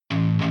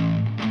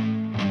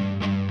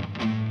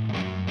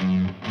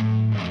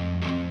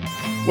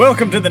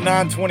Welcome to the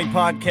 920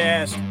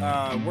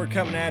 podcast. We're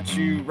coming at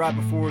you right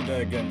before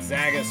the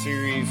Gonzaga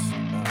series.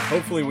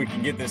 Hopefully we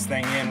can get this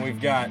thing in. We've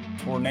got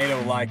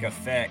tornado-like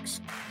effects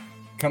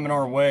coming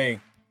our way.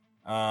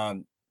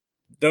 Don't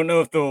know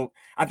if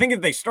I think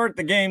if they start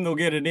the game, they'll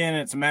get it in.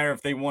 It's a matter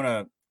if they want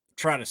to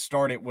try to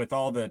start it with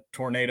all the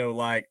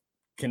tornado-like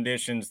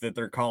conditions that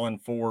they're calling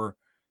for.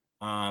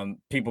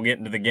 People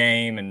getting to the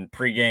game and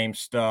pregame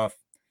stuff.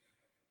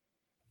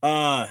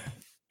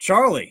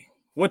 Charlie,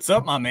 what's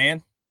up, my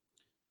man?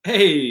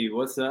 Hey,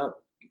 what's up?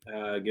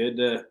 Good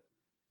to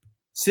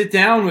sit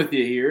down with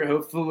you here.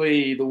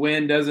 Hopefully the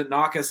wind doesn't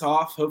knock us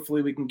off.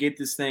 Hopefully we can get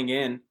this thing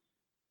in.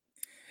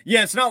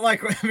 Yeah, it's not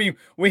like,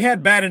 we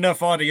had bad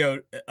enough audio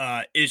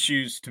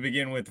issues to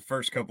begin with the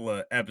first couple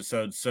of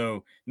episodes.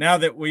 So now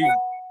that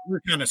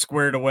we're kind of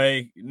squared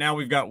away, now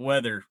we've got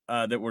weather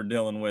that we're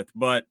dealing with.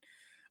 But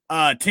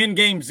 10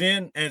 games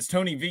in, as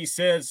Tony V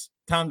says,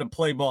 time to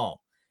play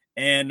ball.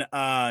 And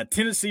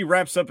Tennessee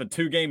wraps up a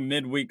 2-game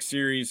midweek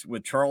series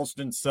with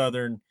Charleston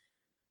Southern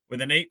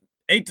with an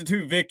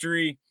 8-2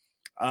 victory.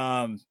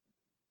 Not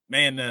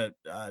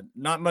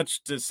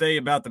much to say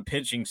about the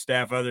pitching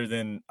staff other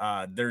than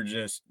they're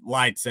just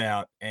lights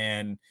out.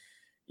 And,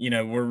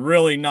 we're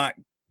really not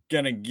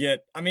going to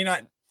get –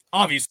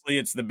 obviously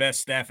it's the best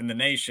staff in the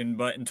nation,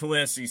 but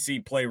until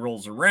SEC play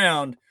rolls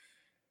around,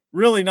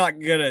 really not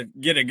going to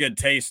get a good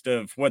taste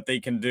of what they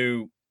can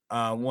do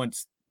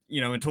once –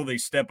 until they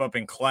step up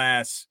in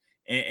class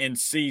and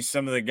see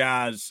some of the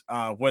guys,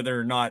 whether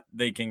or not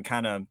they can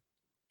kind of,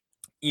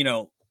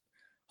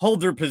 hold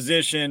their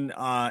position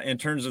in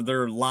terms of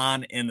their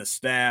line and the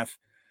staff.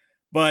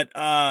 But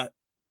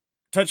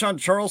touch on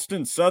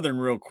Charleston Southern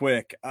real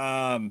quick.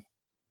 Lots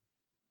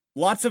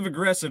of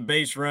aggressive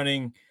base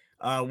running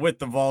with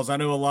the Vols. I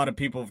know a lot of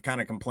people have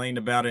kind of complained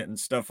about it and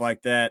stuff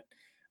like that.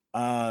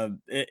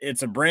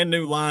 It's a brand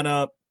new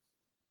lineup.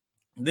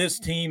 This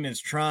team is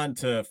trying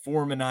to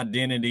form an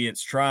identity.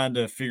 It's trying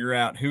to figure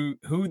out who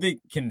they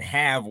can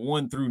have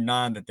 1 through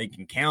 9 that they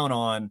can count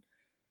on.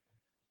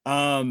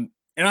 And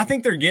I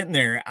think they're getting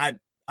there. I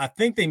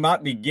think they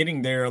might be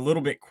getting there a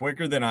little bit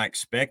quicker than I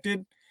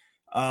expected.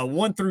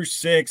 1 through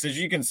 6, as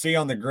you can see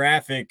on the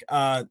graphic,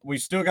 we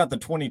still got the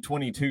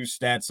 2022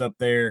 stats up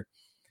there.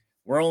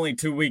 We're only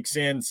 2 weeks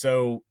in,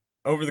 so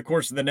over the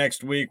course of the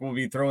next week, we'll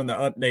be throwing the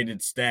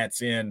updated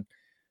stats in.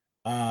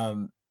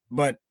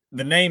 But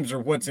the names are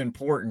what's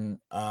important.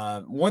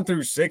 1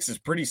 through 6 is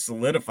pretty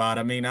solidified.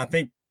 I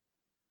think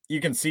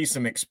you can see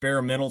some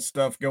experimental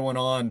stuff going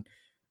on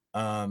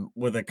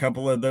with a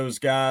couple of those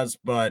guys,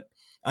 but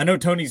I know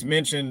Tony's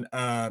mentioned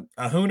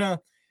Ahuna.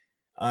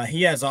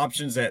 He has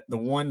options at the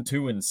 1,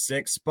 2, and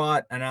 6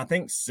 spot, and I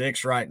think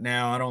 6 right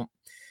now.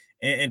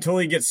 Until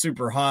he gets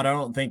super hot, I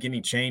don't think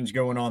any change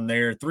going on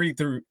there. 3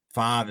 through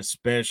 5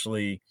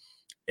 especially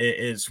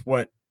is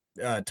what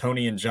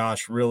Tony and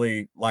Josh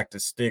really like to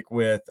stick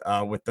with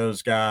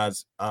those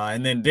guys.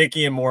 And then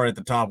Dickey and Moore at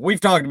the top. We've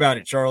talked about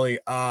it, Charlie.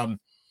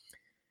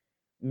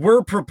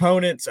 We're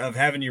proponents of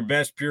having your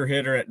best pure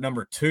hitter at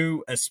number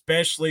 2,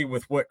 especially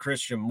with what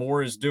Christian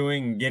Moore is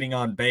doing and getting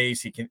on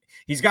base.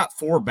 He's got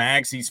 4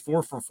 bags. He's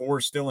 4 for 4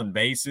 still in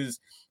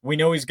bases. We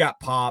know he's got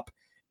pop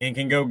and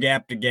can go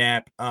gap to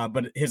gap.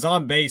 But his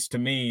on base to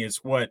me is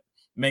what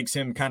makes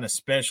him kind of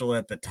special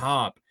at the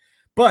top.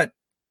 But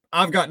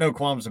I've got no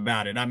qualms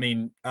about it.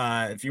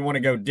 If you want to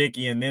go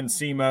Dickey and then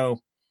Semo,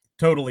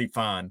 totally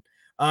fine.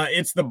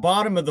 It's the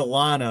bottom of the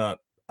lineup,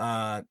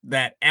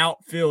 that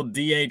outfield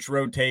DH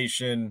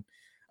rotation.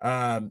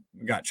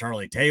 We got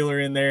Charlie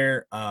Taylor in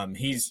there.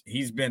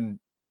 He's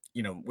been,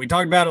 we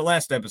talked about it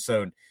last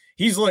episode.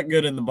 He's looked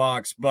good in the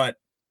box, but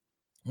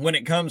when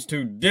it comes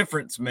to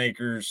difference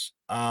makers,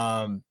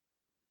 I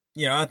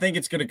think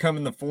it's going to come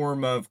in the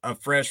form of a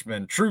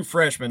freshman, true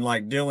freshman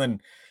like Dylan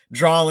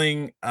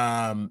Drawling.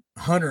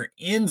 Hunter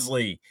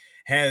Inslee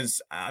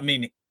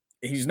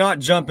he's not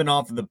jumping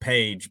off of the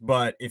page,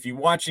 but if you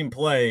watch him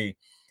play,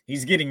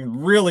 he's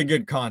getting really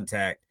good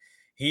contact.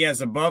 He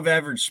has above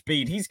average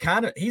speed. He's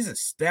a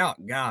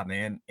stout guy,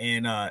 man.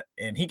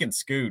 And he can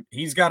scoot.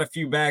 He's got a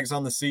few bags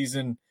on the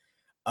season.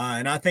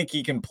 And I think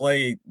he can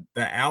play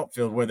the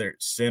outfield, whether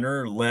it's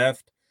center or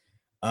left.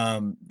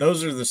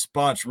 Those are the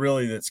spots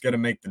really that's going to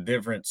make the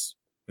difference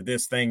with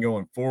this thing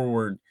going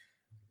forward.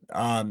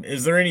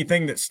 Is there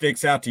anything that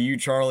sticks out to you,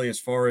 Charlie, as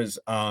far as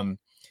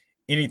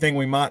anything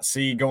we might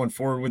see going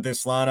forward with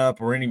this lineup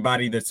or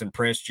anybody that's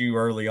impressed you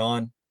early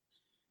on?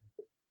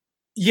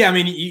 Yeah,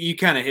 you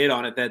kind of hit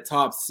on it, that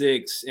top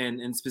 6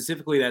 and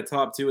specifically that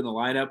top 2 in the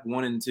lineup,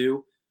 1 and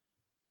 2.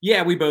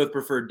 Yeah, we both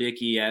prefer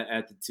Dickey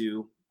at the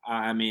 2.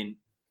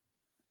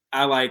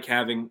 I like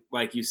having,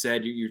 like you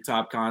said, your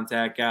top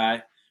contact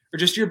guy or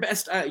just your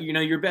best,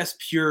 your best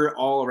pure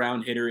all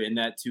around hitter in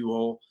that 2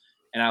 hole.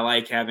 And I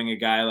like having a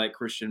guy like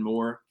Christian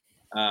Moore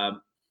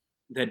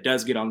that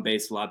does get on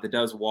base a lot, that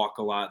does walk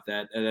a lot,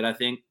 that I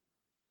think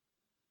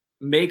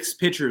makes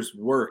pitchers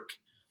work.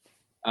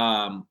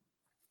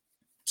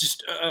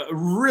 Just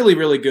really,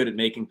 really good at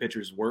making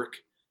pitchers work,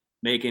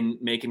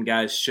 making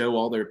guys show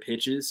all their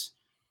pitches.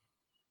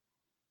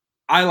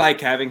 I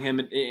like having him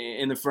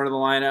in the front of the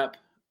lineup.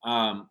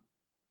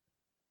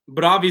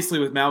 But obviously,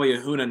 with Maui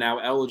Ahuna now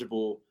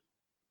eligible,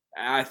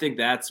 I think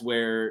that's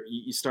where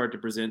you start to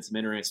present some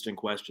interesting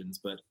questions.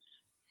 But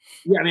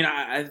yeah, I mean,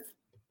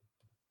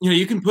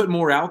 you can put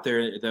more out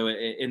there though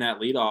in that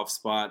leadoff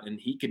spot, and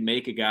he could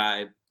make a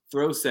guy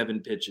throw 7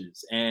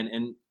 pitches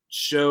and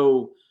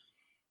show,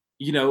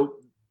 you know,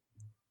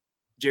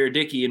 Jared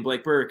Dickey and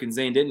Blake Burke and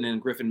Zane Denton and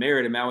Griffin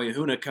Merritt and Maui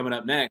Ahuna coming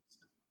up next.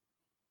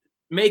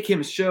 Make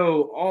him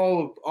show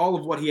all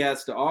of what he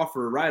has to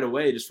offer right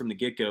away just from the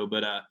get go.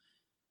 But I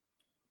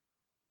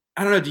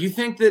don't know. Do you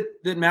think that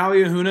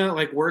Maui Ahuna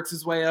like works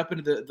his way up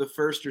into the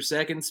first or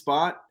second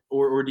spot,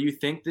 or do you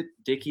think that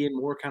Dickey and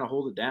Moore kind of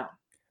hold it down?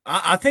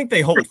 I think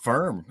they hold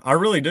firm. I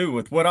really do.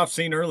 With what I've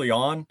seen early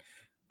on,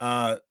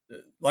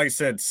 like I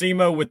said,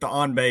 Simo with the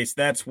on base,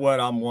 that's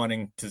what I'm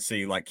wanting to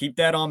see. Like keep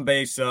that on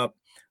base up.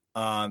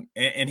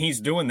 And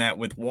he's doing that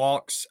with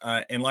walks.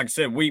 And like I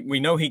said, we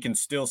know he can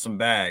steal some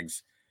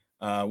bags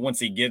once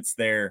he gets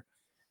there.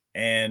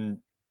 And,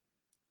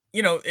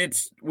 you know,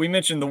 we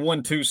mentioned the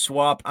 1-2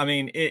 swap. I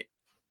mean,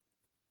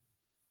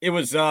 it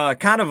was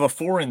kind of a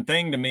foreign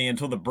thing to me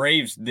until the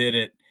Braves did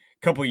it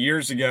a couple of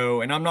years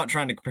ago. And I'm not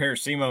trying to compare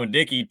Simo and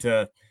Dickey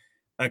to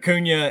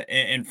Acuna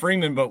and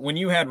Freeman, but when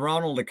you had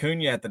Ronald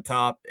Acuna at the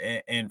top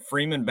and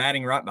Freeman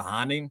batting right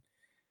behind him,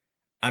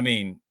 I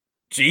mean,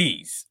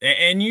 geez.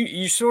 And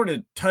you sort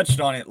of touched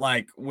on it,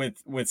 like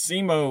with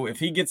Simo,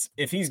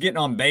 if he's getting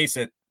on base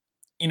at,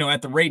 you know,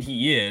 at the rate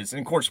he is, and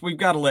of course we've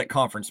got to let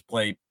conference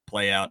play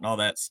out and all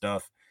that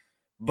stuff.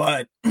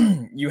 But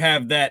you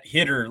have that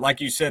hitter, like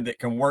you said, that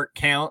can work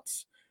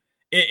counts.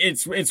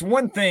 It's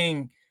one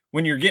thing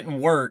when you're getting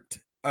worked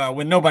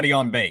with nobody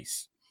on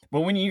base.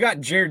 But when you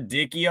got Jared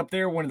Dickey up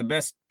there, one of the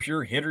best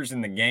pure hitters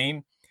in the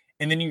game,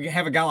 and then you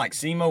have a guy like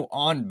Simo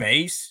on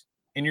base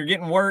and you're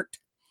getting worked,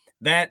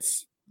 that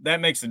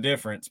makes a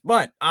difference.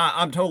 But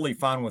I'm totally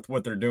fine with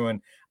what they're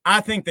doing.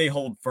 I think they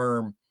hold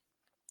firm.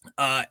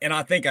 And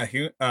I think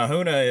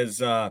Ahuna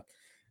is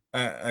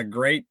a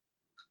great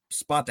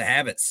spot to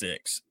have at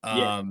 6.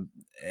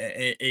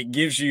 It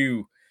gives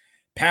you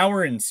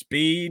power and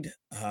speed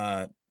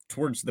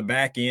towards the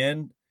back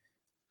end.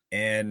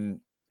 And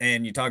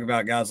you talk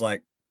about guys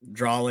like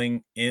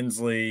Drawling,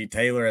 Inslee,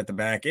 Taylor at the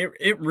back.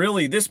 It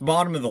really, this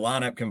bottom of the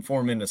lineup can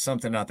form into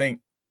something I think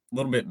a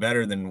little bit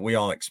better than we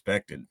all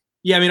expected.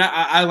 Yeah, I mean,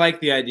 I like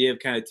the idea of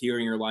kind of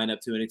tiering your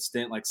lineup to an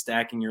extent, like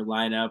stacking your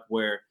lineup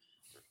where,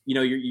 you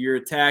know, you're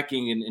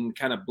attacking and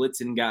kind of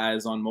blitzing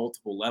guys on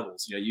multiple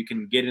levels. You know, you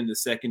can get in the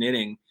second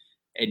inning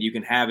and you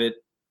can have it,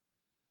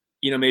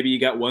 you know, maybe you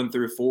got 1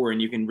 through 4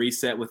 and you can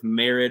reset with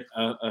Merritt,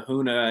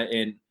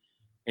 Ahuna,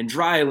 and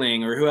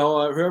Dreiling or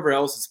whoever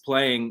else is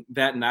playing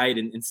that night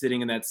and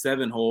sitting in that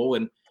 7 hole,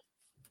 and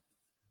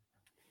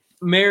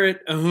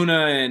Merritt,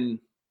 Ahuna, and,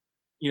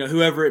 you know,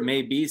 whoever it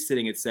may be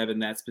sitting at 7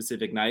 that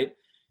specific night.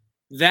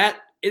 That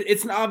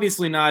it's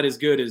obviously not as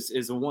good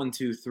as a 1,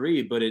 2,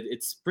 3, but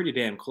it's pretty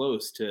damn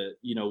close to,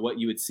 you know, what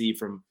you would see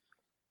from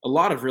a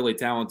lot of really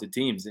talented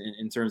teams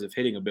in terms of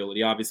hitting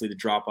ability. Obviously, the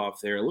drop off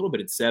there a little bit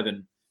at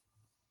 7.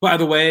 By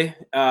the way,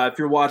 if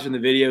you're watching the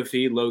video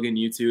feed, Logan,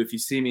 you too, if you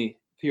see me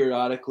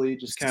periodically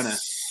just kind of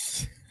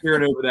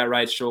peering over that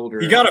right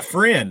shoulder, you got a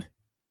friend.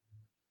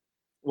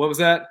 What was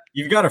that?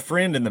 You've got a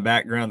friend in the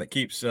background that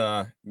keeps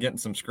getting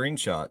some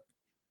screenshot.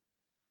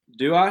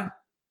 Do I?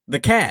 The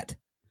cat.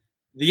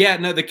 Yeah,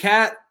 no, the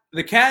cat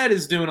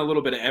is doing a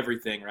little bit of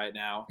everything right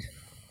now.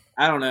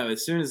 I don't know.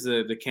 As soon as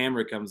the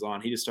camera comes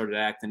on, he just started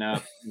acting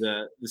up.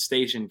 The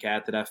station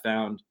cat that I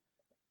found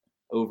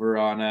over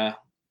on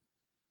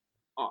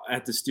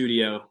at the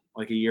studio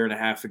like a year and a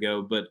half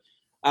ago. But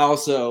I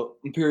also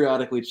am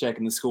periodically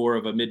checking the score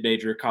of a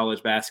mid-major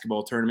college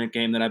basketball tournament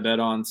game that I bet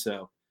on.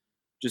 So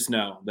just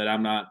know that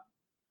I'm not.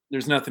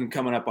 There's nothing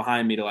coming up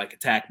behind me to like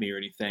attack me or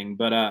anything.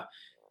 But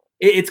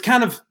it's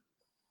kind of.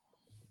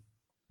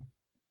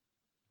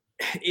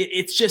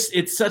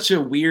 It's such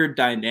a weird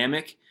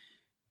dynamic.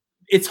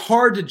 It's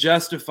hard to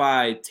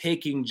justify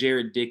taking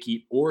Jared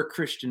Dickey or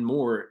Christian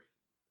Moore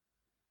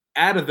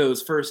out of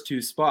those first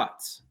 2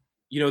 spots.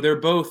 You know,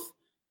 they're both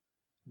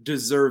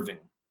deserving.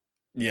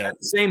 Yeah. At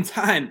the same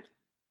time,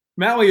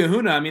 Maui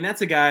Ahuna, I mean,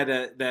 that's a guy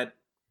that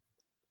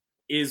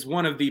is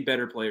one of the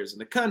better players in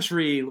the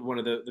country, one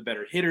of the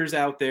better hitters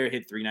out there,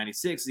 hit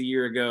 396 a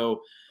year ago.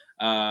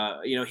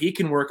 You know, he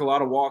can work a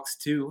lot of walks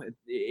too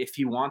if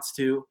he wants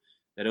to.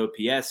 That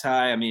OPS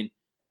high. I mean,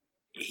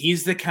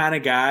 he's the kind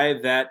of guy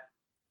that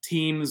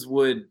teams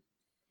would, you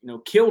know,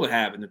 kill to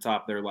have in the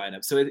top of their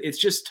lineup. So it's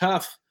just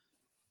tough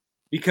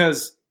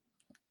because,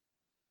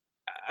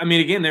 I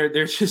mean, again,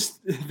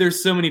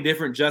 there's so many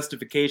different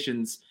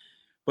justifications,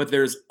 but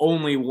there's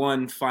only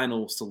one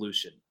final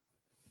solution.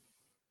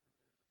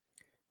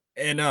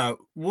 And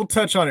we'll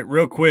touch on it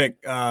real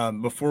quick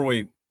before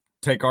we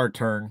take our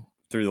turn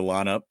through the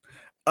lineup.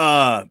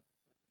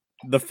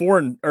 The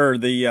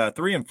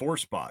 3 and 4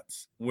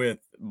 spots with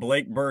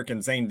Blake Burke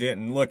and Zane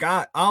Denton. Look,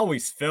 I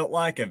always felt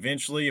like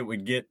eventually it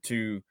would get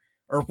to,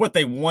 or what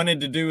they wanted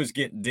to do is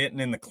get Denton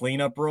in the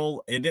cleanup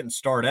role. It didn't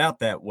start out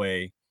that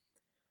way,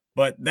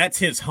 but that's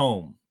his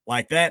home.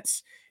 Like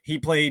he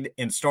played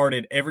and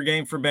started every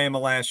game for Bama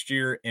last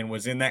year and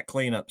was in that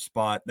cleanup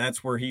spot.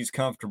 That's where he's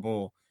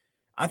comfortable.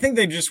 I think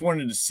they just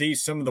wanted to see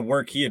some of the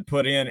work he had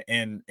put in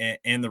and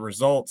the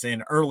results.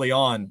 And early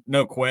on,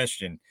 no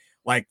question,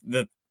 like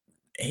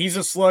he's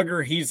a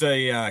slugger. He's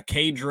a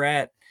cage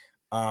rat.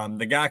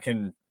 The guy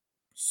can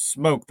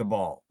smoke the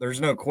ball. There's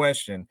no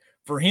question.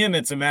 For him,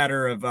 it's a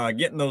matter of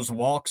getting those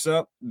walks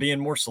up, being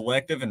more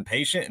selective and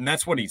patient, and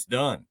that's what he's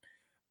done.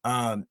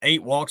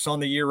 8 walks on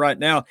the year right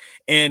now.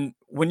 And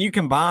when you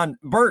combine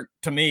Burt,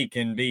 to me,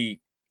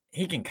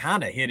 he can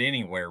kind of hit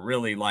anywhere,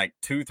 really, like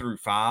 2 through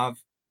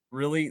 5,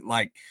 really.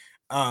 Like,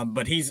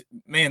 but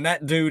that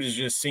dude is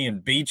just seeing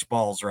beach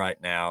balls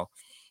right now.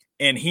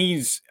 And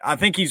I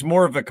think he's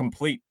more of a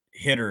complete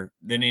hitter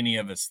than any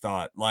of us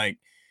thought. Like,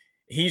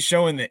 he's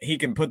showing that he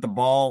can put the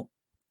ball,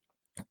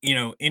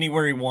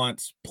 anywhere he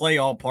wants, play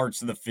all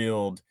parts of the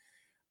field.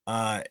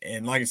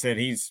 And like I said,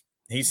 he's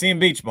seeing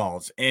beach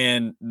balls,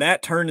 and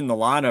that turn in the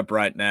lineup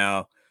right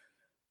now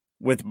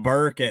with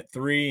Burke at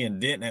 3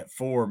 and Denton at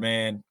 4,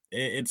 man,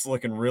 it's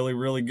looking really,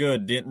 really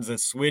good. Denton's a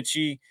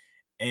switchy,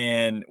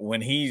 and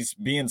when he's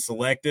being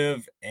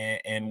selective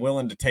and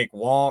willing to take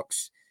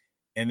walks,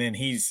 and then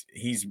he's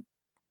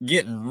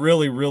getting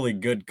really, really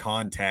good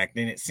contact,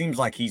 and it seems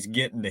like he's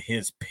getting to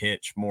his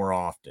pitch more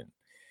often.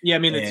 Yeah, I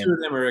mean, the two of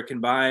them are a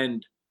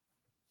combined,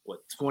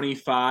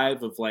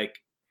 25 of like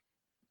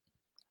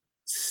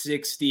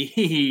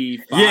 65.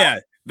 Yeah,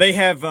 they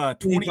have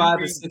 25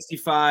 to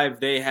 65.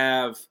 They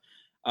have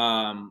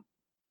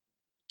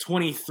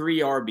 23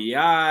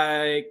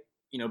 RBI.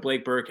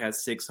 Blake Burke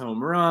has 6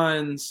 home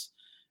runs,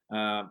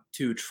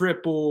 2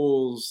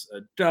 triples,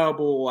 a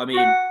double. I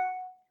mean,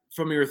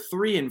 from your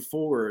 3 and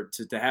 4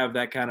 to have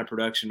that kind of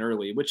production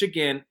early, which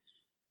again,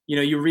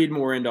 you read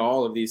more into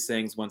all of these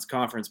things once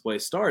conference play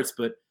starts,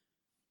 but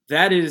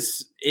that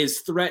is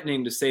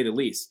threatening to say the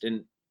least.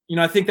 And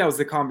I think that was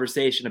the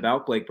conversation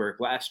about Blake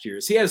Burke last year.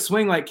 He had a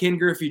swing like Ken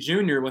Griffey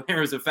Jr. when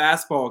there was a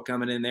fastball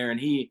coming in there and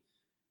he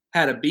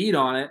had a beat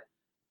on it.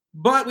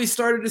 But we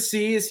started to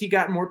see as he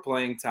got more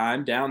playing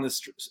time down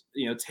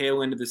the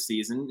tail end of the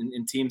season,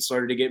 and teams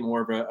started to get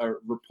more of a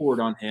report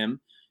on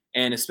him.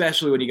 And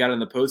especially when he got in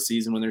the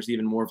postseason, when there's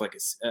even more of like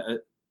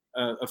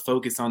a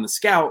focus on the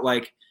scout,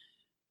 like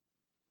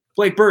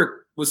Blake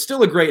Burke was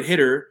still a great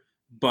hitter,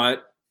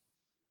 but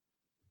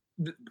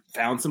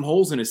found some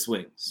holes in his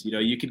swings.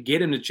 You could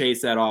get him to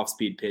chase that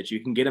off-speed pitch. You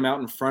can get him out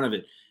in front of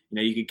it.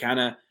 You could kind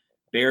of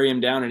bury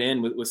him down and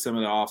in with some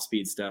of the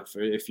off-speed stuff.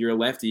 Or if you're a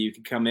lefty, you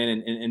could come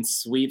in and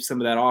sweep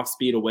some of that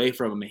off-speed away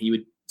from him, and he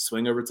would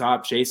swing over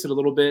top, chase it a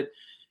little bit.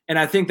 And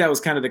I think that was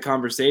kind of the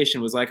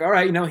conversation, was like, all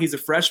right, he's a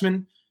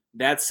freshman.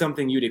 That's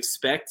something you'd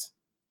expect.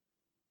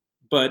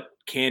 But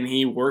can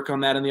he work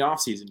on that in the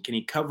offseason? Can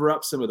he cover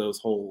up some of those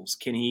holes?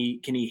 Can he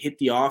hit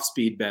the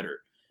off-speed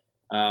better?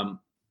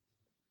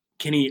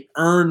 Can he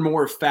earn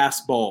more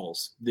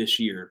fastballs this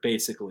year,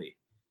 basically?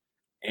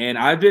 And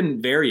I've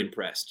been very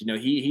impressed.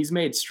 He's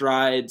made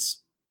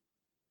strides.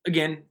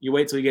 Again, you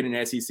wait till you get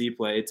an SEC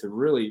play to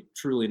really,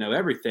 truly know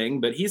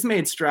everything. But he's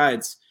made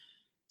strides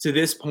to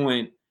this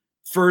point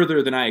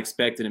further than I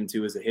expected him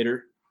to as a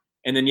hitter.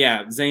 And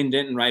then, Zane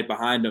Denton right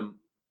behind him.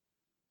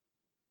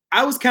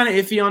 I was kind of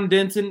iffy on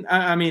Denton.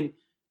 I mean,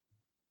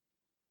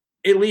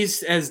 at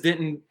least as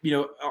Denton,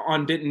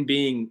 on Denton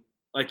being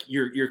like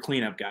your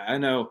cleanup guy. I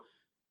know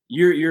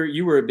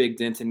you were a big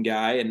Denton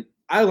guy, and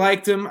I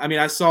liked him. I mean,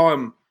 I saw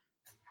him.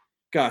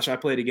 Gosh, I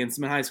played against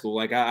him in high school.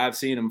 Like I've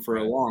seen him for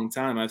a long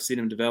time. I've seen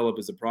him develop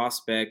as a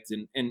prospect,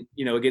 and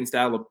against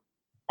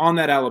on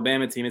that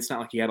Alabama team, it's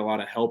not like he had a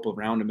lot of help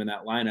around him in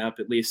that lineup.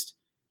 At least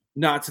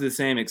not to the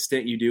same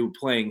extent you do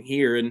playing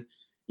here. And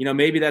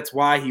maybe that's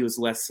why he was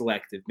less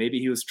selective. Maybe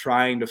he was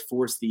trying to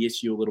force the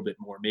issue a little bit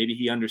more. Maybe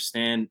he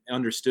understood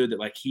that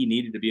like he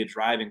needed to be a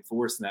driving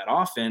force in that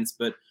offense,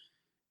 but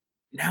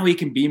now he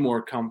can be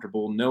more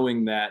comfortable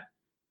knowing that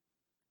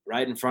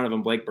right in front of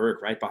him, Blake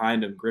Burke, right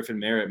behind him, Griffin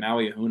Merritt,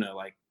 Maui Ahuna,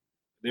 like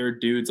there are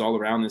dudes all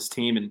around this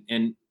team.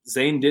 And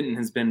Zane Denton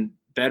has been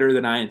better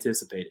than I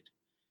anticipated.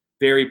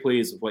 Very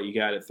pleased with what you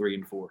got at 3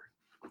 and 4.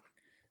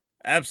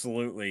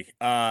 Absolutely.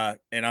 And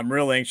I'm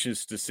real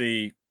anxious to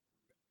see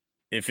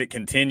if it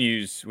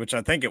continues, which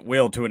I think it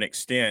will to an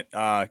extent,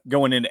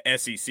 going into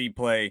SEC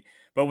play.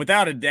 But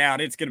without a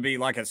doubt, it's going to be,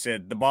 like I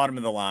said, the bottom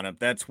of the lineup.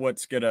 That's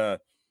what's going to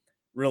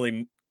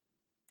really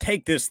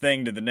take this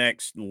thing to the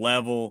next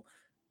level.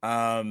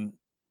 Man,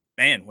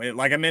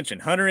 like I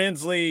mentioned, Hunter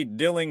Inslee,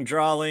 Dilling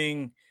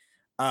Drawling,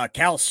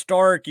 Cal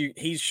Stark,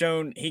 he's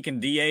shown he can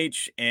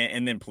DH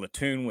and then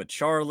platoon with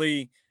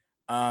Charlie.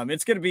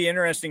 It's going to be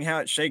interesting how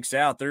it shakes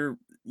out. There,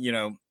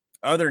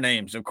 other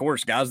names, of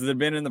course, guys that have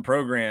been in the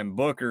program,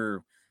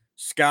 Booker,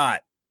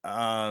 Scott,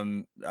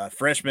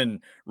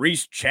 freshman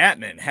Reese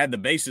Chapman had the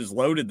bases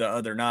loaded the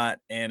other night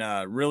and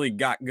really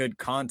got good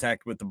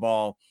contact with the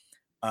ball.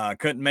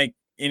 Couldn't make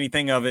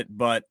anything of it,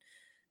 but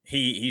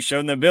he's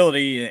shown the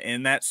ability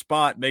in that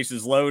spot,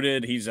 bases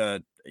loaded. He's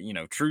a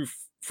true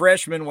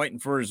freshman waiting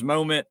for his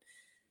moment.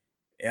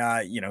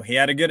 he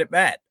had a good at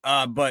bat.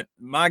 But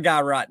my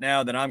guy right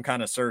now that I'm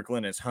kind of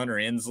circling is Hunter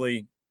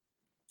Ensley.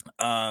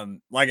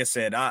 Like I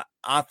said,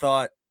 I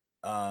thought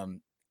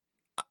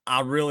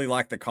I really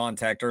like the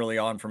contact early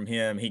on from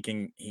him. He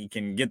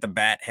can get the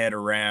bat head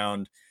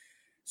around,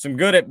 some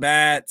good at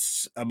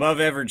bats, above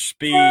average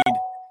speed.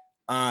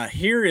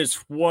 Here is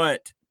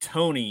what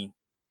Tony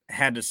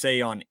had to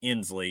say on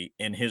Ensley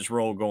and his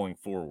role going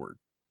forward.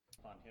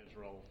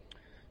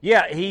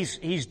 Yeah,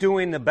 he's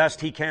doing the best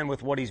he can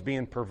with what he's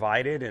being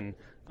provided, and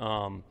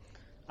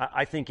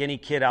I think any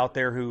kid out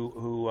there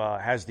who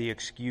has the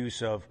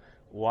excuse of,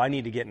 well, I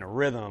need to get in a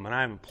rhythm and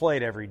I haven't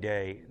played every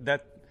day,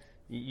 that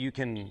you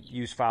can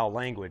use foul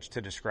language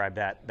to describe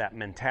that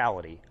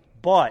mentality.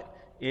 But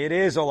it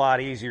is a lot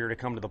easier to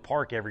come to the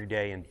park every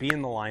day and be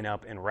in the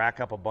lineup and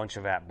rack up a bunch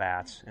of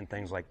at-bats and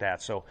things like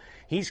that. So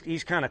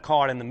he's kind of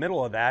caught in the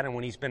middle of that, and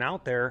when he's been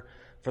out there,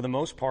 for the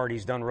most part,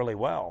 he's done really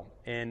well.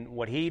 And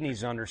what he needs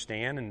to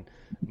understand, and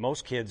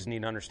most kids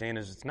need to understand,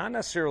 is it's not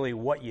necessarily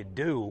what you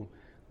do,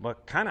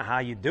 but kind of how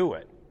you do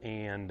it.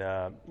 And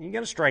you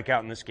got to strike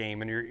out in this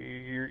game, and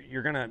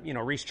you're going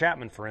to, Reese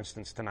Chapman, for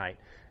instance, tonight,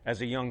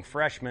 as a young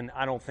freshman,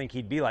 I don't think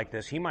he'd be like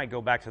this. He might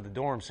go back to the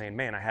dorm saying,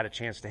 man, I had a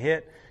chance to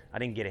hit. I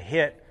didn't get a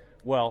hit.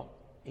 Well,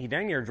 he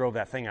dang near drove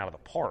that thing out of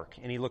the park,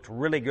 and he looked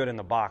really good in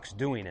the box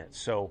doing it.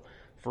 So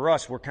for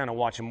us, we're kind of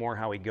watching more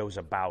how he goes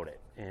about it.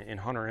 And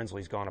Hunter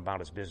Ensley's gone about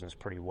his business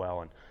pretty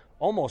well and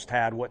almost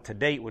had what to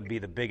date would be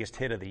the biggest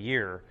hit of the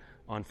year.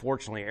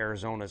 Unfortunately,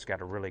 Arizona's got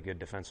a really good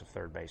defensive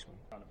third baseman.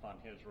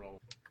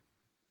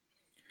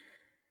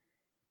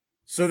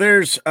 So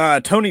there's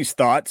Tony's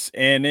thoughts,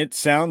 and it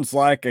sounds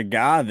like a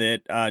guy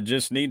that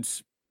just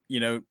needs,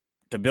 to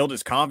build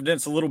his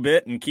confidence a little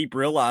bit and keep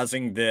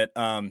realizing that,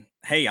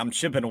 hey, I'm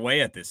chipping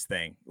away at this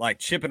thing, like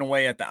chipping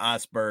away at the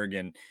iceberg,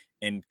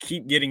 and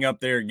keep getting up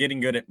there, getting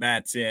good at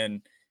bats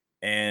in,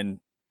 and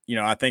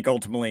I think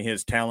ultimately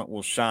his talent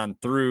will shine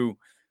through.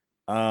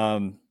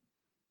 Any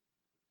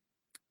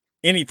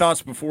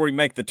thoughts before we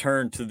make the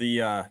turn to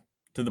the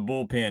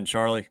bullpen,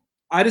 Charlie?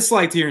 I just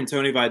liked hearing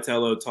Tony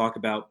Vitello talk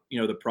about,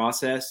 the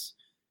process.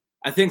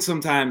 I think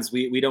sometimes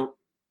we don't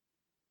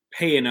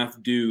pay enough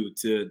due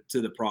to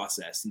the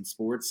process in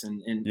sports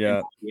and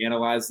we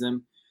analyze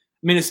them.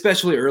 I mean,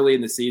 especially early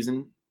in the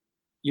season,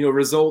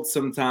 results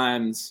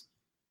sometimes,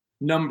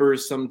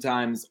 numbers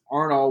sometimes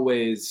aren't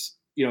always,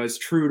 as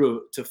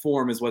true to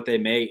form as what they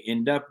may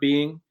end up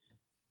being.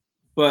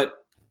 But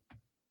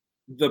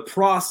the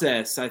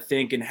process, I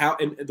think, and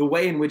the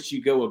way in which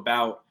you go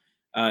about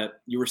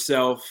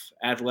yourself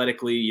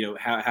athletically,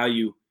 how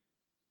you,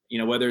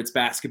 whether it's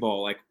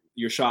basketball, like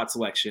your shot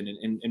selection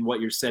and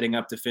what you're setting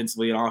up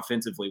defensively and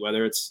offensively,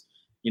 whether it's,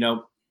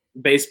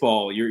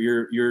 baseball,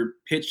 your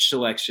pitch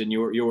selection,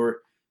 your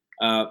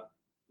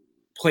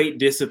plate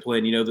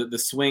discipline, the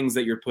swings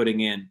that you're putting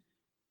in.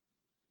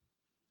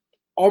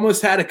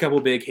 Almost had a couple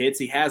big hits.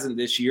 He hasn't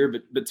this year,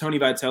 but Tony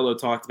Vitello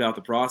talked about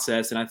the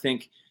process. And I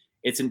think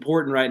it's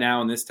important right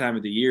now in this time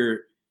of the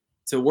year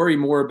to worry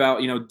more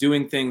about,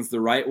 doing things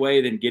the right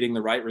way than getting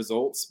the right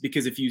results.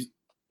 Because if you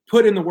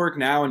put in the work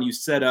now and you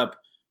set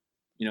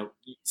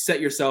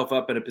yourself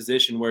up in a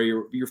position where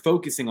you're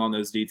focusing on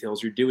those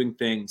details, you're doing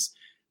things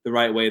the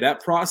right way,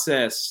 that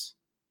process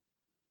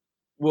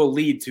will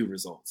lead to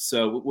results.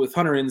 So with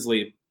Hunter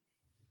Ensley,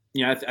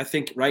 I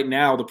think right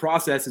now the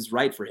process is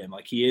right for him.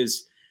 Like, he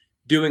is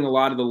doing a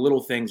lot of the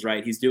little things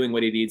right. He's doing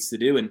what he needs to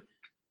do. And,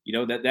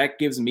 that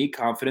gives me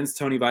confidence.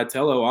 Tony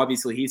Vitello,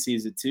 obviously he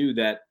sees it too,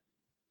 that,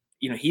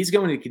 he's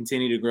going to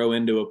continue to grow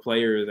into a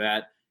player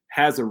that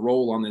has a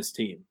role on this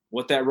team.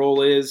 What that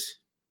role is,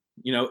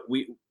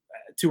 we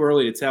too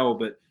early to tell,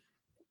 but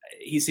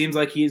he seems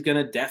like he's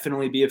going to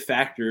definitely be a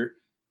factor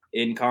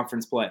in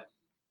conference play.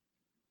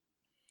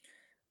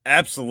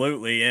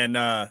 Absolutely.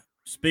 And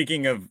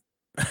speaking of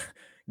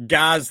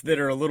guys that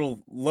are a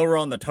little lower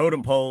on the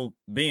totem pole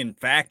being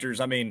factors,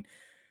 I mean,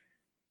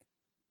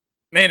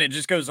 man, it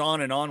just goes on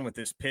and on with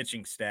this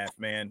pitching staff,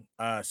 man.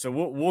 So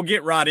we'll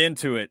get right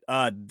into it.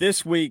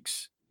 This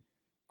week's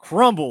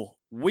Crumble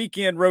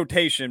Weekend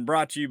Rotation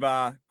brought to you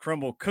by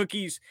Crumble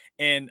Cookies.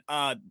 And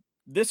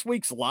this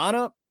week's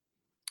lineup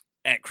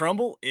at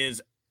Crumble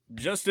is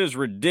just as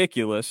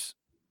ridiculous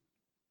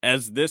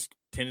as this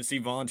Tennessee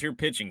Volunteer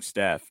pitching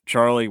staff.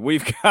 Charlie,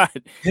 we've got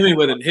 – Hit me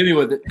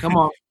with it. Come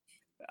on.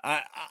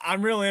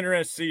 I'm really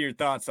interested to see your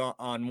thoughts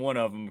on one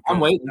of them. I'm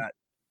waiting.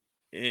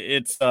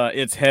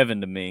 It's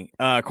heaven to me.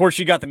 Of course,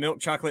 you got the milk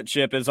chocolate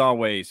chip as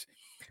always.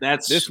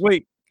 That's this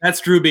week.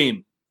 That's Drew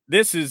Beam.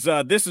 This is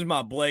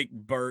my Blake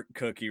Burt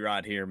cookie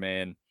right here,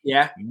 man.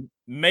 Yeah.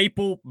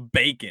 Maple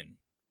bacon.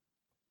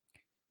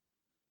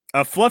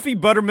 A fluffy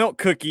buttermilk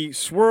cookie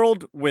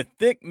swirled with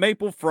thick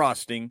maple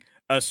frosting,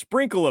 a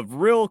sprinkle of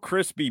real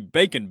crispy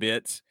bacon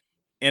bits,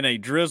 and a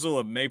drizzle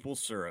of maple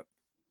syrup.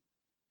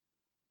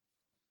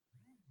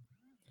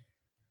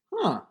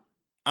 Huh.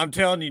 I'm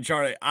telling you,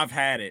 Charlie, I've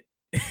had it.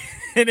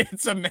 And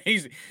it's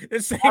amazing.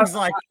 This thing's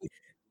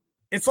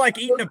it's like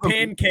eating a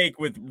pancake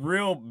with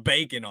real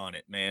bacon on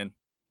it, man.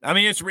 I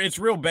mean, it's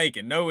real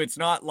bacon. No, it's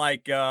not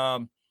like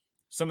some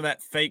of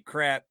that fake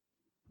crap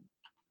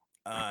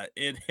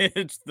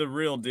It's the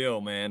real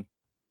deal, man.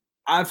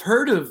 I've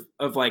heard of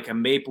like a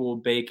maple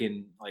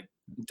bacon like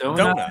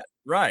donut.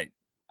 Right?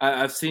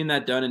 I've seen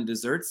that done in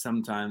desserts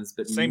sometimes,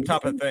 but Same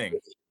type of thing.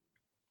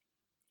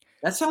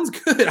 That sounds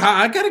good.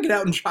 I got to get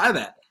out and try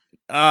that.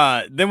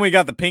 Then we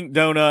got the pink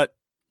donut,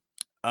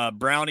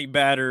 brownie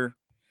batter.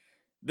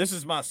 This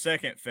is my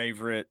second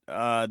favorite.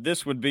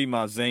 This would be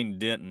my Zane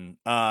Denton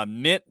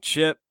mint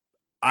chip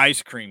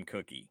ice cream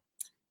cookie.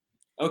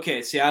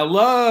 Okay, see, I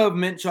love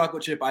mint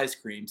chocolate chip ice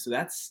cream, so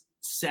that's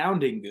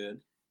sounding good.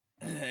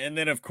 And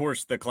then, of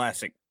course, the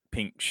classic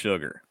pink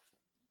sugar.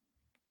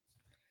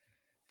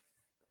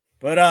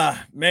 But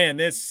man,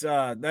 this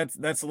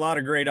that's a lot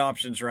of great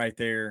options right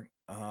there.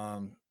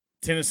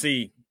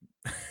 Tennessee,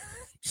 a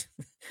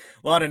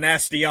lot of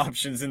nasty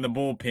options in the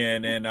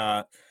bullpen,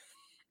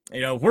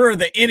 and where are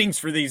the innings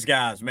for these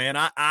guys, man?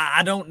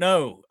 I don't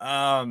know.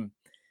 And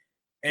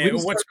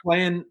what's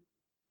playing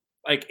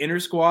like inter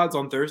squads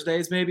on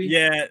Thursdays, maybe?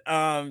 Yeah.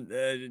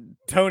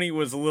 Tony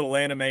was a little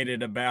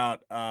animated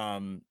about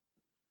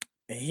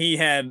he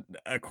had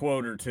a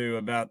quote or two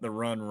about the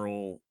run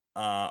rule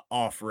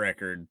off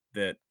record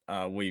that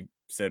we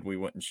said we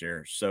wouldn't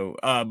share. So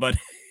but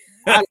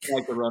I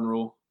like the run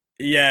rule.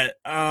 Yeah.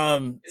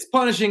 It's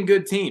punishing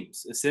good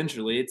teams,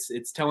 essentially.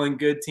 It's telling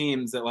good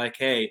teams that, like,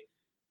 hey,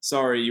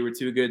 sorry, you were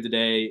too good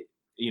today.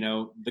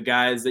 The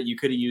guys that you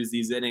could have used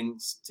these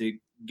innings to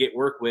get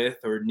work with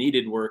or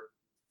needed work,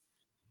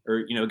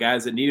 or,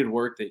 guys that needed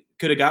work that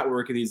could have got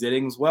work in these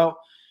innings. Well,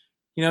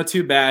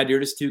 too bad. You're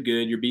just too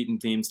good. You're beating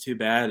teams too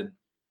bad. And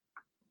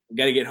we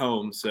got to get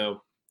home.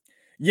 So,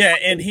 yeah.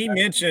 And he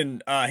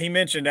mentioned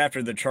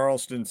after the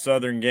Charleston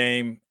Southern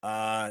game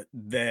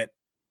that,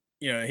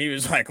 he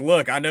was like,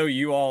 look, I know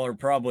you all are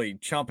probably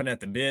chomping at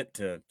the bit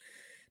to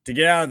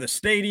get out of the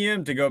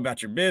stadium, to go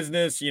about your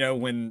business,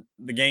 when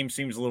the game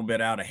seems a little bit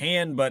out of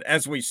hand. But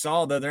as we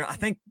saw, though, I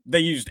think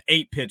they used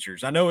 8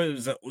 pitchers. I know it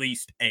was at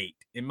least 8.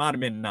 It might have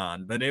been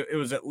 9, but it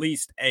was at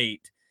least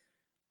 8.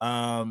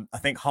 I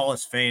think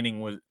Hollis Fanning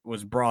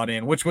was brought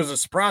in, which was a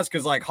surprise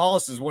because, like,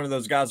 Hollis is one of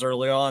those guys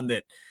early on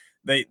that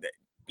they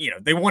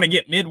want to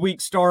get midweek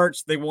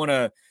starts. They want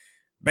to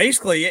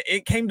basically,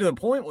 it came to the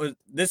point where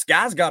this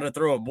guy's got to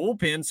throw a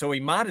bullpen, so he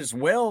might as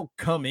well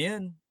come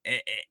in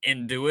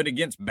and do it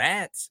against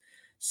bats.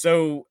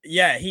 So,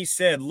 yeah, he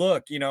said,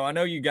 look, I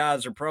know you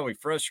guys are probably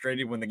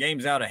frustrated when the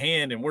game's out of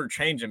hand and we're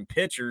changing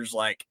pitchers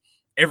like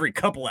every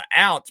couple of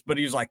outs, but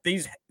he was like,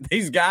 these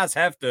guys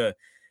have to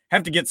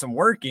get some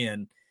work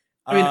in.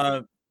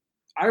 I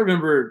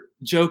remember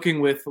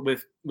joking with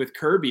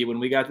Kirby when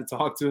we got to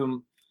talk to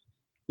him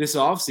this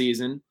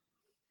offseason.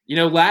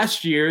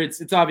 Last year,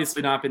 it's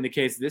obviously not been the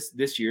case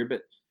this year,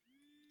 but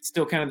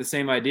still kind of the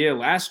same idea.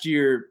 Last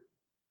year,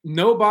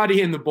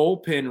 nobody in the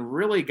bullpen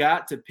really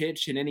got to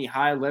pitch in any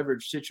high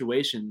leverage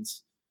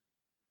situations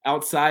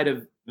outside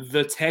of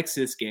the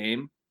Texas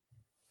game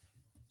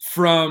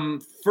from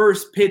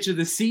first pitch of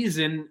the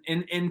season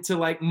into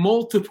like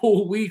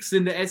multiple weeks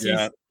into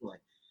SEC play.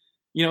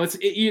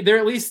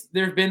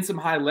 There have been some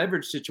high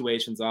leverage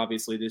situations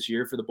obviously this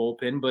year for the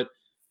bullpen, but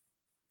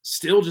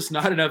still just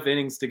not enough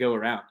innings to go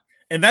around.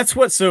 And that's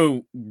what's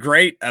so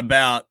great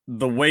about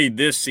the way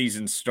this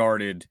season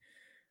started.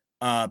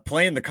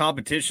 Playing the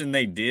competition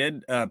they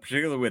did,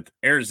 particularly with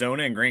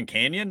Arizona and Grand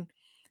Canyon,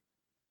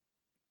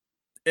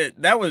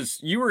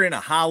 you were in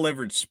a high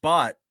leverage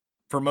spot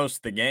for most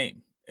of the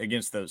game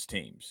against those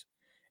teams.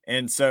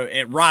 And so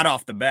right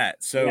off the bat.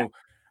 So yeah.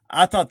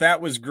 I thought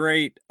that was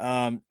great.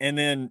 And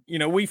then,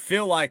 we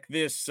feel like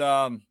this,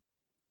 we're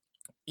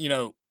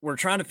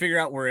trying to figure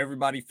out where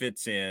everybody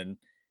fits in.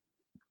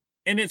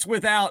 And it's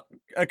without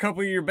a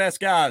couple of your best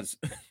guys,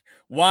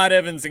 Wyatt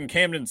Evans and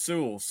Camden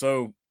Sewell.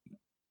 So,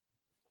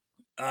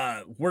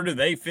 where do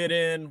they fit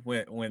in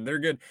when they're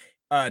good?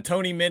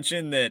 Tony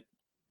mentioned that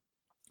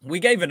we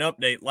gave an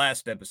update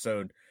last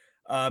episode,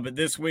 but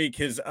this week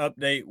his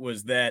update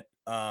was that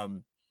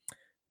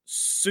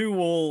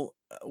Sewell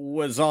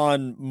was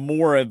on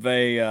more of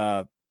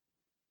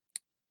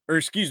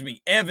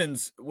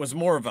Evans was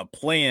more of a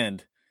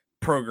planned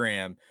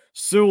program.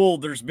 Sewell,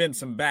 there's been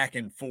some back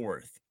and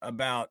forth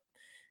about,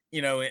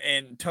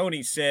 and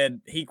Tony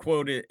said he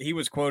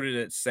was quoted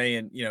as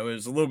saying, it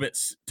was a little bit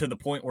to the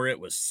point where it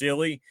was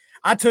silly.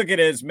 I took it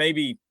as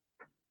maybe,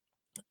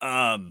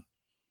 at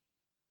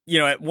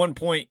one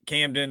point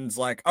Camden's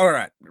like, all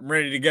right, I'm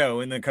ready to go.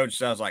 And then coach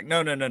was like,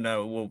 no.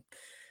 Well,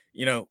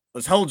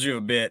 let's hold you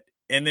a bit.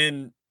 And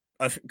then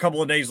a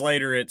couple of days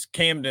later, it's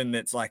Camden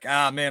that's like,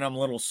 man, I'm a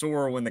little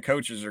sore, when the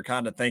coaches are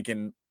kind of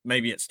thinking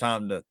maybe it's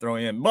time to throw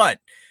in. But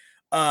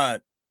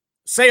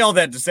say all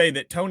that to say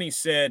that Tony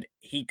said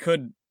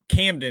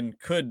Camden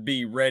could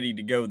be ready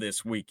to go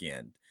this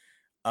weekend.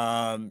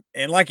 And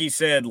like he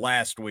said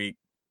last week,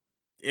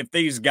 if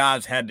these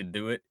guys had to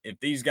do it, if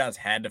these guys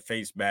had to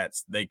face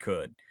bats, they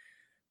could.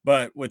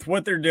 But with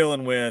what they're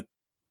dealing with,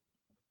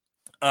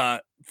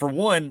 for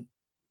one,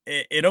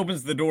 it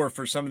opens the door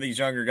for some of these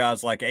younger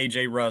guys like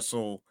AJ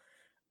Russell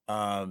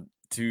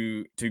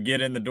to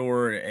get in the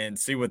door and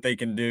see what they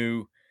can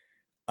do.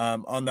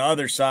 On the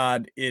other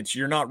side,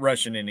 you're not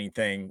rushing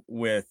anything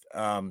with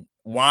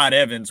Wyatt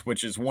Evans,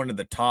 which is one of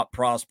the top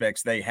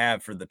prospects they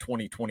have for the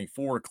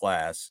 2024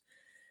 class.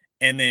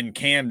 And then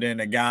Camden,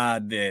 a guy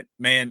that,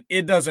 man,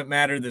 it doesn't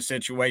matter the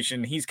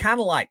situation. He's kind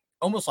of like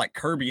almost like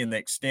Kirby in the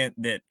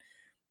extent that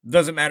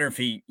doesn't matter if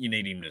you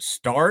need him to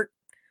start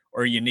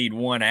or you need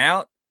one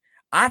out.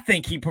 I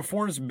think he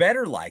performs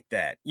better like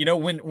that.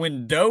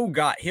 When Doe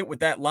got hit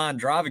with that line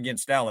drive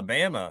against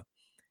Alabama,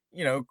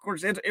 of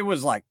course, it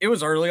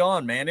was early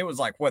on, man. It was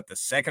like, what, the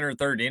second or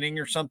third inning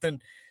or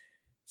something?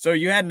 So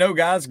you had no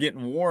guys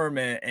getting warm,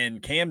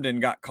 and Camden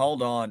got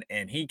called on,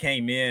 and he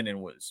came in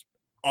and was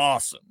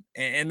awesome.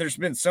 And there's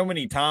been so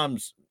many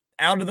times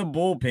out of the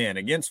bullpen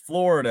against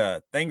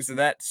Florida, things of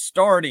that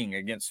starting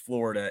against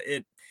Florida.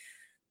 It,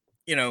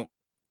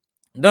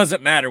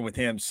 doesn't matter with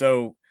him.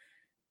 So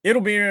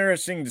it'll be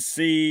interesting to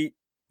see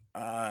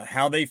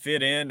how they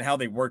fit in, how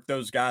they work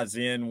those guys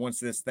in once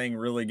this thing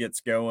really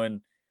gets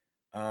going.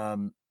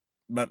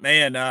 But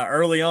man,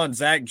 early on,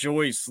 Zach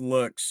Joyce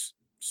looks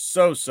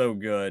so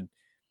good.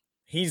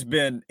 His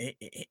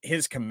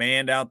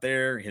command out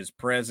there, his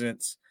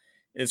presence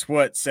is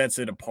what sets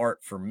it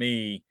apart for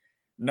me.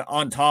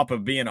 On top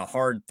of being a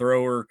hard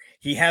thrower,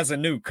 he has a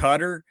new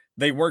cutter.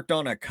 They worked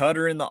on a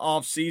cutter in the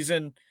off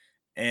season,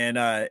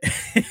 and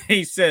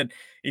he said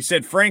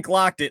Frank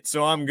locked it,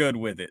 so I'm good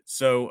with it.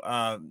 So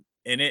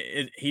and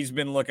he's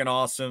been looking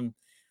awesome.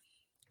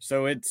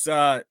 So it's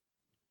I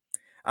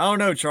don't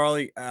know,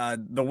 Charlie.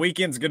 The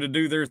weekend's going to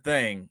do their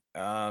thing.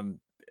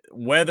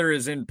 Weather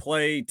is in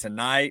play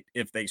tonight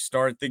if they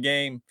start the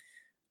game.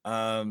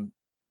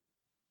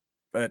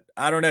 But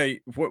I don't know.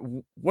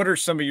 What are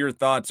some of your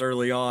thoughts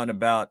early on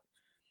about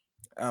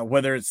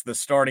whether it's the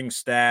starting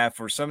staff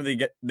or some of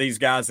these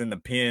guys in the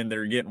pen that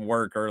are getting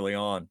work early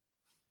on?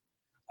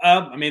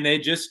 I mean, they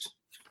just,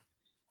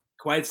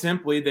 quite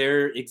simply,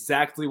 they're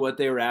exactly what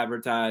they were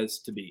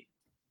advertised to be,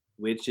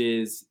 which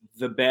is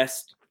the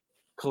best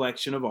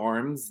collection of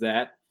arms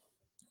that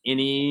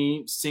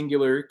any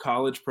singular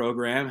college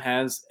program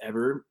has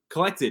ever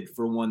collected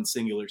for one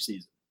singular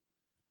season.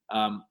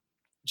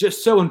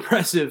 Just so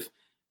impressive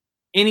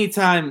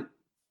anytime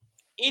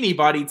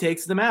anybody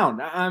takes them out.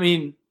 I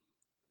mean,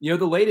 the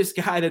latest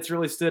guy that's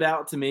really stood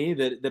out to me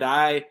that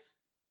I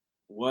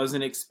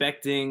wasn't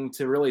expecting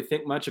to really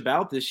think much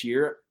about this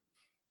year,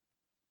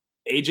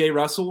 AJ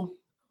Russell,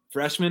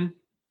 freshman,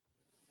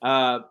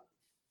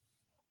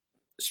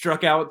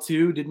 struck out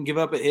 2, didn't give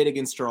up a hit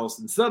against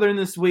Charleston Southern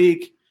this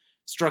week,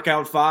 struck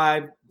out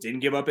 5, didn't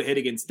give up a hit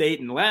against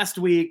Dayton last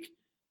week,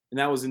 and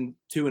that was in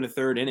 2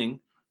 1/3 inning.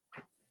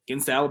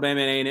 Against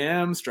Alabama and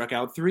A&M, struck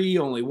out 3,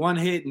 only 1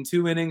 hit in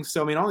 2 innings.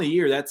 So, I mean, on the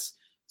year, that's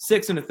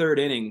 6 1/3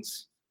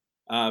 innings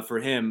for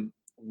him.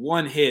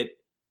 1 hit,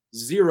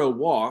 0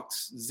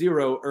 walks,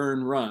 0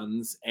 earned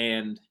runs,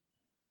 and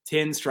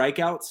 10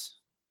 strikeouts.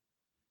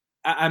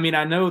 I mean,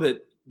 I know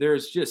that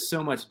there's just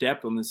so much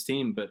depth on this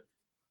team, but,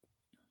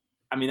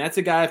 I mean, that's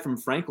a guy from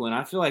Franklin.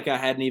 I feel like I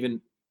hadn't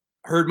even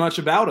heard much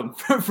about him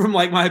from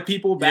like my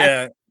people back.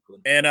 Yeah.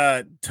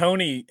 And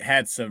Tony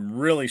had some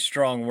really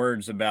strong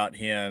words about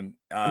him.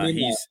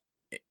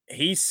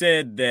 He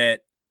said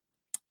that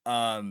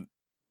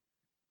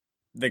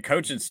the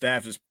coaching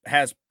staff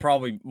has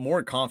probably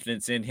more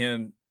confidence in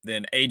him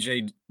than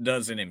AJ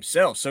does in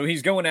himself. So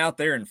he's going out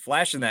there and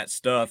flashing that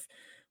stuff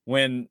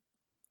when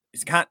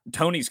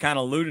Tony's kind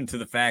of alluding to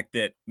the fact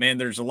that, man,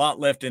 there's a lot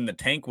left in the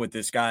tank with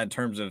this guy in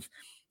terms of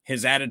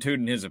his attitude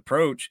and his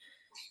approach.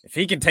 If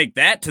he can take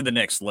that to the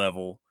next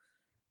level,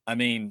 I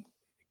mean,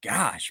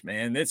 gosh,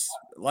 man, it's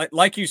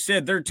like you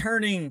said, they're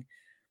turning.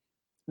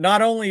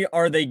 Not only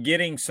are they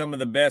getting some of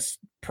the best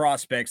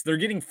prospects, they're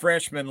getting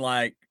freshmen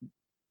like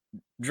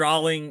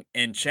Drawling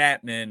and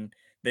Chapman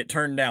that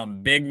turned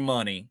down big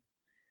money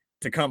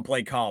to come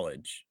play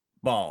college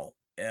ball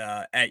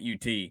at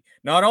UT.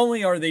 Not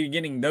only are they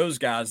getting those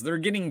guys, they're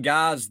getting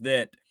guys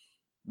that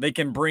they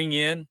can bring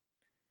in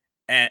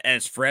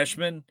as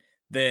freshmen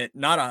that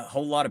not a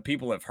whole lot of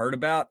people have heard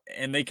about,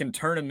 and they can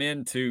turn them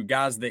into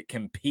guys that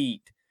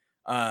compete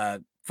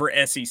for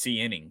SEC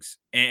innings.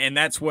 And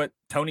that's what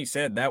Tony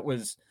said. That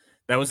was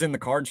in the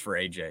cards for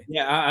AJ.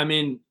 Yeah, I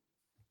mean,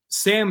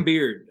 Sam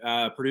Beard,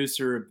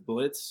 producer of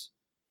Blitz,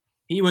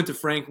 he went to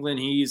Franklin.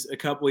 He's a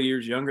couple of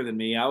years younger than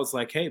me. I was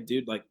like, hey,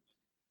 dude, like,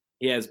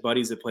 he has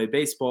buddies that play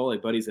baseball,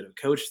 like buddies that have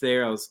coached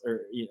there. It's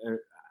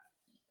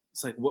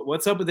like,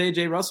 what's up with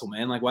AJ Russell,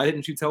 man? Like, why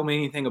didn't you tell me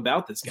anything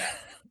about this guy?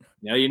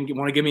 You didn't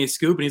want to give me a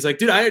scoop. And he's like,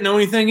 dude, I didn't know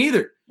anything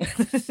either.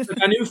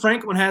 I knew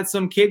Franklin had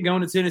some kid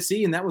going to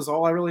Tennessee, and that was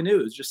all I really knew.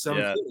 It was just some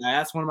kid. I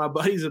asked one of my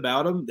buddies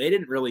about him. They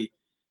didn't really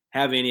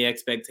have any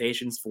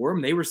expectations for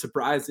him. They were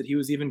surprised that he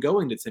was even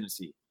going to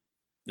Tennessee.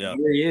 Yeah,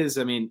 here he is.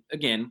 I mean,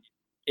 again,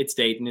 it's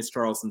Dayton, it's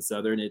Charleston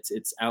Southern, it's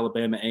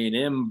Alabama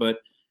A&M, but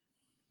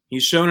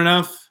he's shown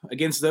enough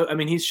against those. I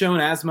mean, he's shown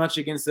as much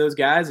against those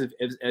guys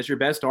as your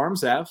best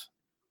arms have.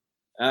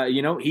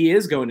 He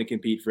is going to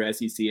compete for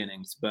SEC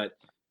innings, but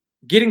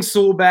getting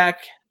Sewell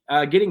back,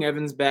 getting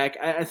Evans back,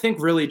 I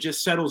think really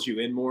just settles you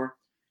in more.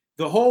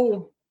 The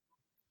whole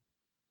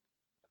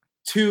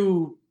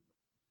 2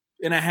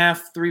 and a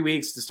half, 3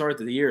 weeks to start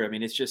the year. I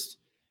mean,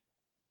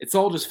 it's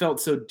all just felt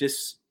so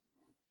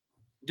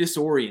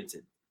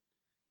disoriented.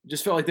 It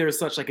just felt like there was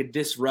such like a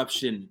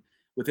disruption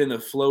within the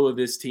flow of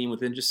this team,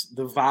 within just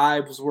the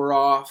vibes were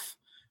off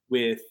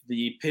with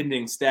the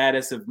pending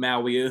status of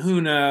Maui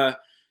Ahuna,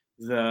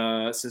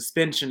 the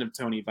suspension of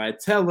Tony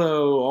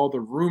Vitello, all the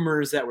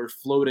rumors that were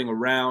floating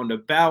around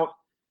about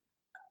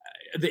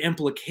the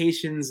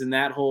implications in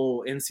that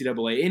whole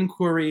NCAA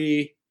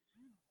inquiry.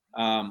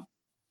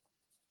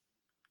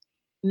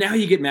 Now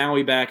you get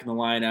Maui back in the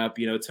lineup.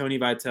 You know, Tony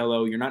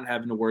Vitello, you're not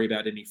having to worry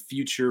about any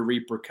future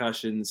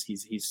repercussions.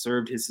 He's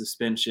served his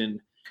suspension.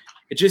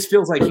 It just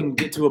feels like you can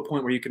get to a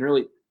point where you can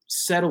really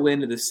settle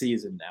into the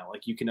season now.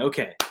 Like you can,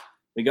 okay,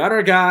 we got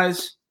our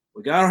guys,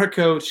 we got our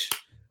coach,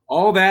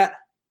 all that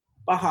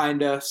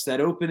behind us, that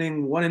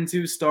opening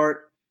 1-2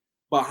 start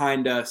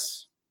behind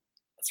us.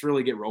 Let's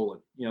really get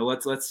rolling. You know,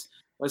 let's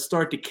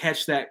start to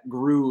catch that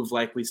groove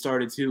like we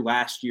started to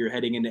last year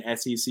heading into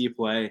SEC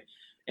play.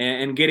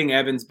 And getting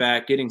Evans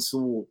back, getting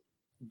Sewell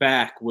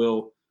back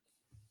will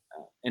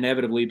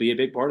inevitably be a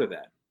big part of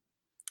that.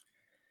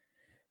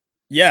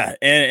 Yeah,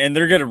 and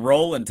they're going to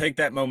roll and take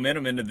that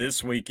momentum into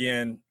this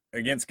weekend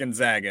against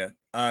Gonzaga.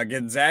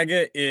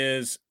 Gonzaga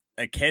is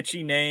a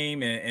catchy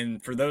name,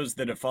 and for those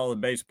that have followed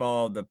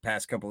baseball the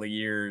past couple of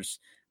years,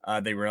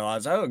 they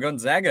realize,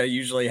 Gonzaga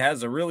usually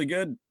has a really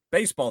good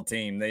baseball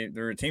team.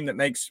 They're a team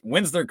that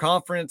wins their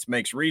conference,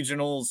 makes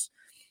regionals,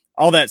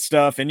 all that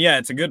stuff. And yeah,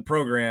 it's a good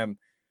program.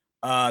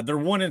 They're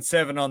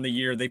 1-7 on the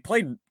year. They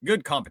played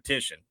good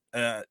competition.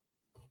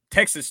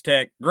 Texas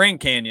Tech, Grand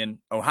Canyon,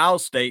 Ohio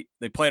State.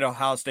 They played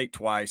Ohio State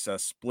twice, a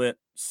split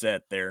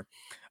set there.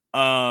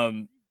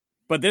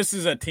 But this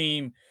is a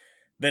team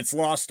that's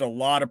lost a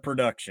lot of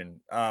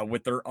production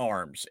with their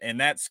arms, and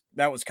that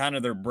was kind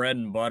of their bread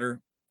and butter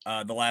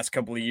the last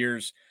couple of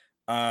years.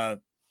 Their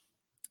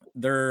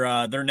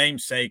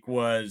namesake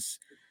was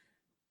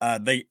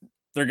they're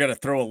going to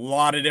throw a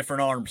lot of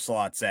different arm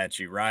slots at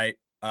you, right?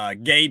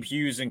 Gabe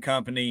Hughes and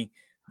company,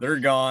 they're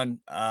gone.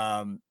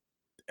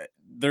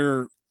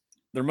 Their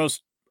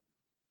most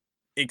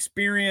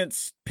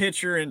experienced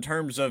pitcher in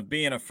terms of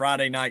being a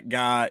Friday night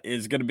guy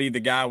is going to be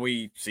the guy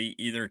we see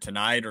either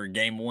tonight or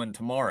game 1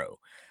 tomorrow.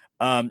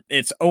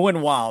 It's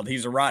Owen Wild.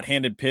 He's a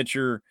right-handed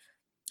pitcher,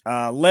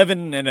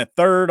 11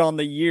 1/3 on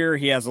the year.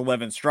 He has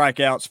 11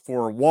 strikeouts,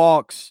 4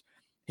 walks.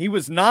 He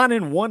was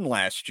 9-1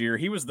 last year.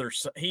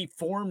 He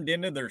formed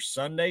into their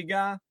Sunday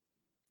guy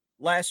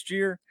last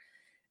year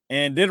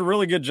and did a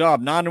really good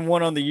job.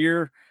 9-1 on the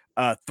year,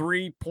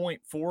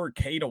 3.4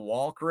 K to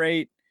walk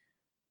rate.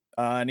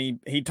 And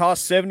he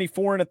tossed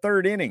 74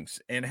 1/3 innings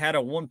and had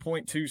a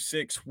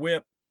 1.26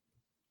 whip.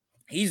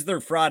 He's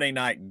their Friday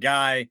night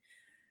guy.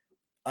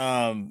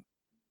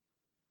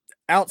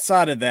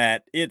 Outside of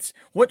that, it's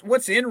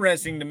what's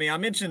interesting to me. I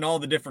mentioned all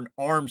the different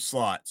arm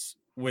slots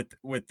with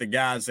the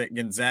guys at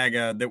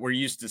Gonzaga that we're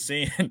used to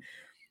seeing.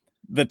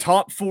 The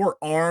top 4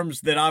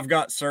 arms that I've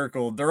got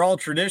circled, they're all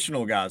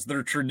traditional guys.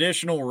 They're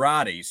traditional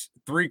righties,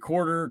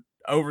 3/4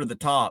 over the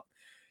top,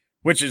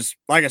 which is,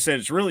 like I said,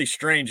 it's really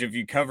strange if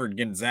you covered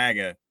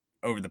Gonzaga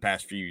over the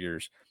past few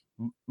years.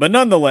 But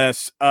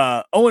nonetheless,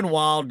 Owen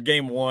Wild,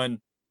 game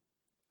 1.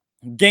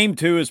 Game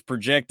 2 is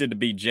projected to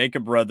be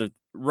Jacob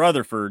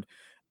Rutherford,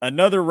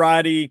 another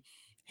righty.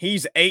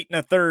 He's 8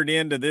 1/3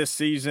 into this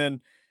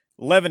season,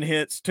 11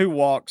 hits, 2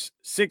 walks,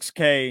 6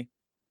 K.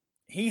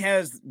 He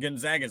has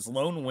Gonzaga's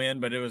lone win,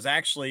 but it was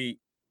actually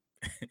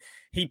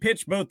he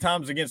pitched both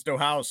times against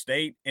Ohio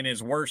State. In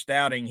his worst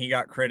outing, he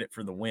got credit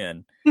for the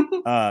win.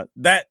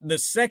 That the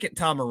second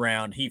time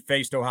around he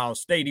faced Ohio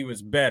State, he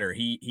was better.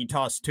 He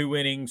tossed 2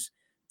 innings,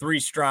 3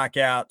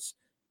 strikeouts,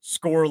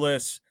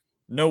 scoreless,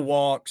 no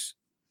walks.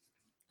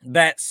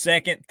 That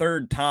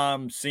third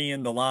time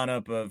seeing the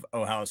lineup of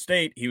Ohio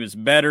State, he was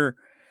better.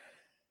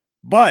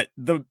 But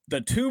the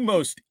 2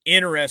 most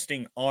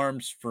interesting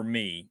arms for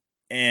me,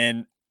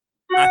 and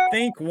I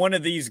think one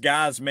of these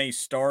guys may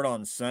start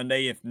on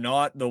Sunday. If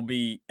not, there'll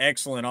be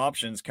excellent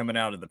options coming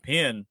out of the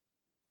pen.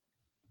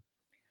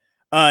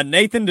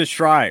 Nathan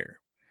DeShrier.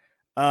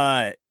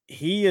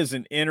 He is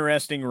an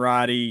interesting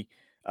righty.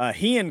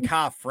 He and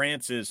Kai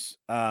Francis,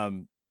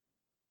 they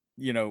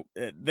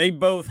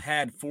both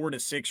had 4 to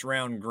 6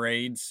 round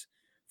grades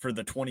for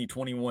the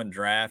 2021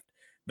 draft.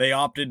 They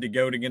opted to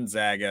go to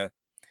Gonzaga.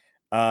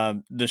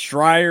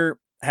 DeShrier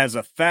has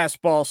a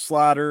fastball,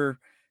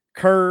 slider,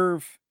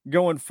 curve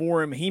going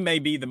for him. He may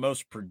be the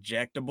most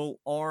projectable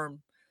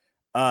arm.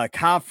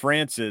 Kai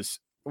Francis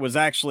was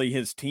actually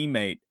his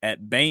teammate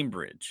at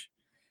Bainbridge,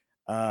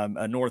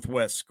 a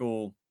Northwest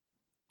school.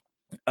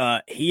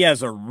 He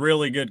has a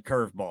really good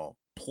curveball,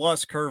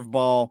 plus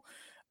curveball.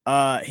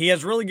 He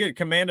has really good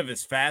command of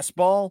his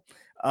fastball.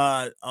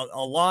 A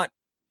lot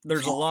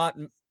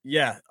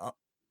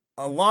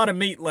of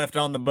meat left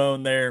on the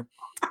bone there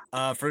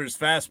for his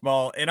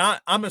fastball. And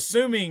I'm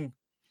assuming,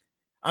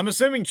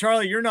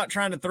 Charlie, you're not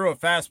trying to throw a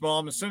fastball.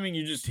 I'm assuming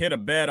you just hit a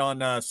bet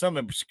on some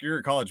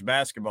obscure college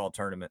basketball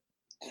tournament.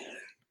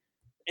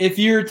 If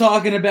you're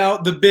talking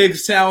about the Big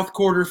South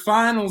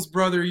quarterfinals,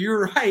 brother,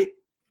 you're right.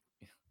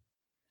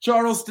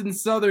 Charleston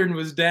Southern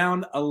was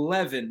down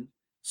 11.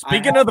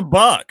 Speaking of the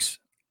Bucks,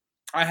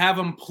 I have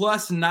them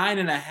plus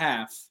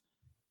 9.5.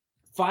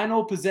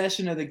 Final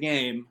possession of the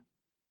game.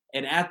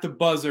 And at the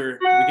buzzer,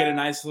 we get a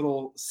nice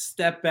little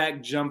step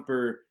back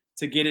jumper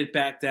to get it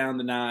back down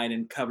to 9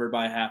 and cover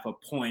by half a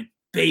point.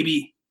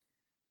 Baby.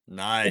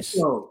 Nice.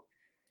 So,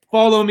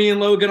 follow me and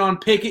Logan on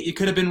Pickett. You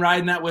could have been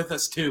riding that with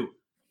us too.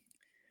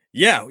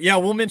 Yeah,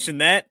 we'll mention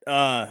that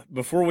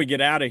before we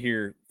get out of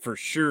here for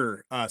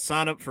sure.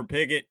 Sign up for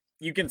Pickett.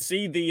 You can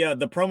see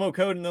the promo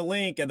code and the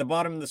link at the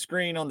bottom of the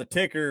screen on the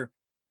ticker.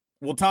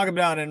 We'll talk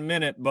about it in a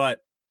minute,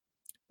 but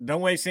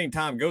don't waste any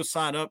time. Go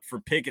sign up for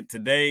Pickett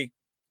today.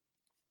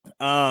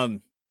 Yeah,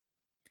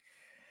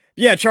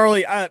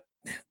 Charlie,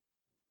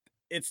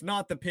 it's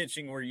not the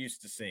pitching we're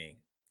used to seeing.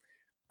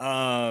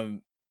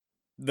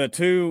 The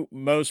two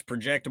most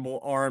projectable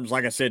arms,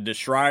 like I said,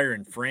 DeShryer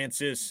and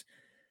Francis,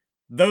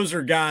 those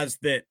are guys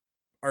that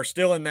are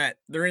still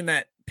they're in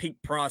that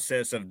peak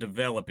process of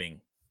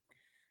developing.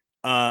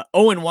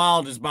 Owen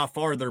Wild is by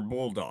far their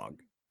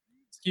bulldog.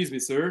 Excuse me,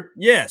 sir.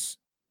 Yes.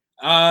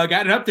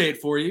 Got an update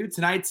for you.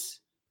 Tonight's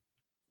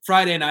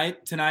Friday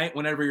night. Tonight,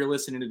 whenever you're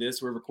listening to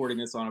this, we're recording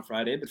this on a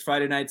Friday, but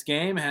Friday night's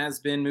game has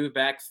been moved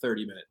back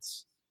 30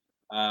 minutes.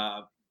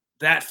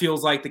 That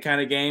feels like the kind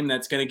of game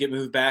that's going to get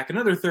moved back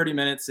another 30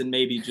 minutes and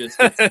maybe just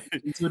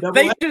into a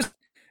double.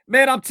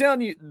 Man, I'm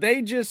telling you,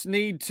 they just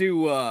need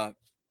to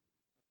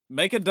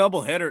make a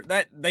doubleheader.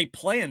 That they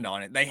planned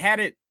on it. They had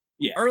it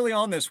early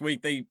on this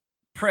week. They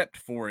prepped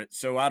for it.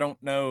 So I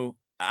don't know.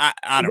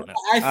 I don't know.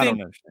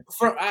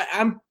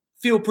 I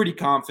feel pretty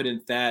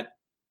confident that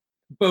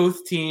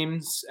both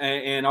teams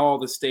and all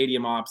the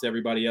stadium ops,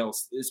 everybody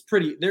else is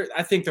pretty.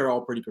 I think they're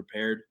all pretty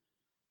prepared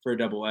for a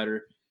doubleheader.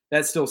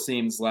 That still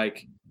seems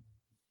like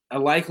a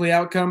likely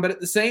outcome, but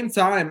at the same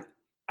time,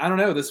 I don't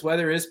know. This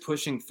weather is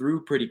pushing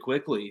through pretty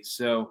quickly,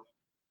 so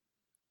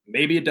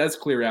maybe it does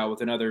clear out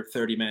with another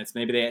 30 minutes.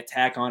 Maybe they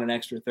tack on an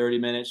extra 30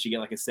 minutes. You get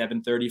like a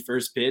 7:30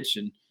 first pitch,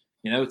 and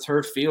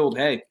turf field.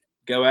 Hey,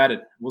 go at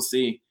it. We'll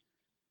see.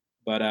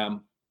 But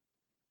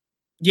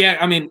yeah,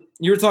 I mean,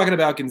 you were talking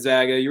about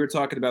Gonzaga. You were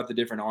talking about the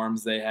different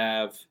arms they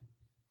have.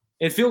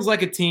 It feels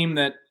like a team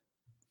that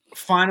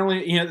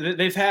finally,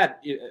 they've had,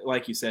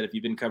 like you said, if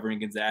you've been covering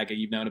Gonzaga,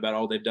 you've known about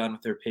all they've done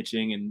with their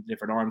pitching and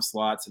different arm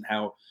slots and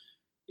how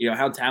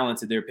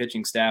talented their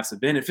pitching staffs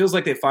have been. It feels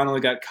like they finally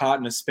got caught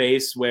in a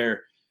space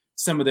where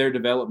some of their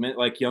development,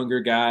 like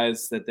younger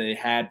guys that they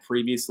had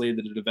previously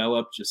that have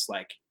developed, just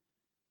like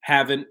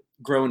haven't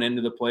grown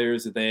into the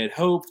players that they had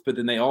hoped. But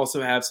then they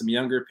also have some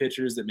younger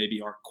pitchers that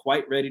maybe aren't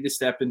quite ready to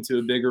step into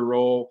a bigger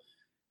role.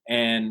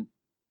 And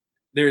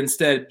they're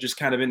instead just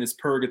kind of in this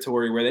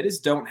purgatory where they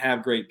just don't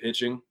have great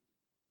pitching.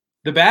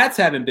 The bats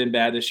haven't been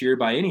bad this year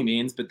by any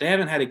means, but they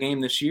haven't had a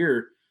game this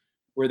year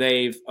where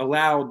they've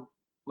allowed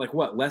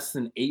less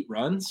than 8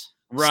 runs.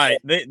 Right.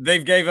 So,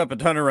 they've gave up a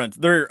ton of runs.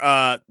 They're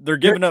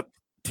giving up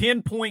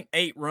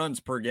 10.8 runs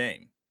per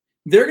game.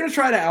 They're going to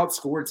try to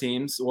outscore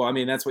teams. Well, I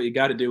mean, that's what you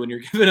got to do when you're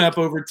giving up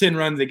over 10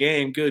 runs a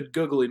game. Good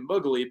googly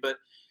muggly. But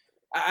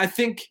I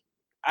think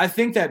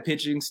that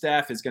pitching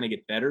staff is going to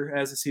get better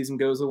as the season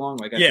goes along.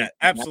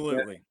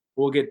 Absolutely.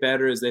 Will get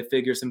better as they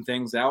figure some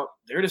things out.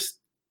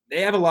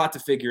 They have a lot to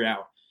figure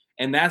out.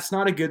 And that's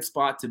not a good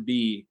spot to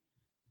be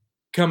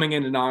coming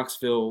into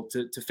Knoxville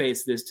to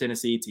face this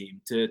Tennessee team,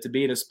 to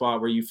be in a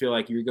spot where you feel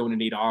like you're going to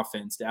need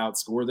offense to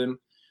outscore them.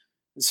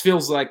 This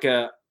feels like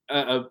a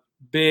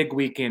big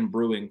weekend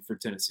brewing for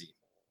Tennessee.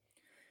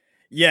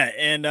 Yeah,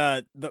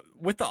 and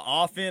with the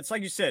offense,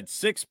 like you said,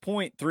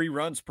 6.3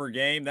 runs per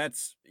game,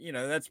 that's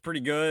pretty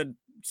good.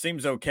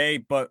 Seems okay,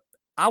 but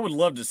I would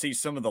love to see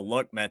some of the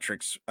luck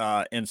metrics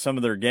in some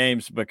of their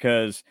games,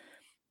 because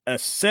a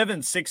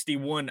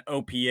 761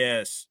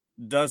 OPS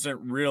doesn't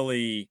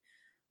really,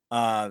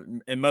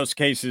 in most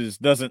cases,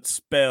 doesn't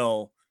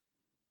spell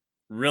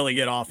really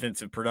good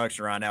offensive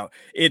production right now.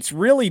 It's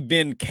really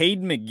been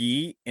Cade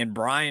McGee and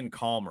Brian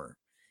Calmer.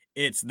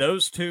 It's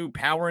those two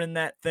powering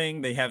that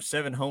thing. They have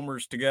 7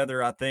 homers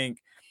together, I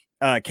think.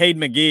 Cade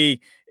McGee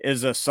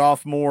is a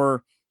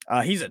sophomore.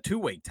 He's a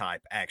two-way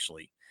type,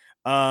 actually.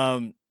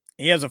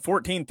 He has a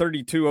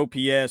 1432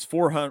 OPS,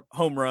 4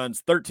 home runs,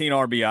 13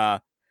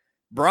 RBI.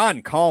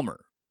 Brian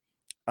Calmer,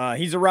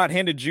 he's a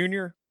right-handed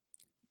junior,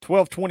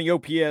 1220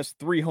 OPS,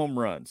 3 home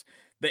runs.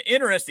 The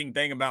interesting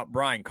thing about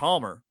Brian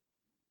Calmer,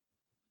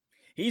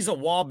 he's a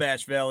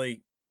Wabash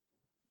Valley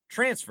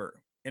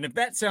transfer. And if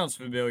that sounds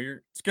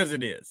familiar, it's because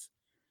it is.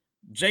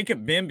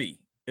 Jacob Bimby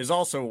is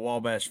also a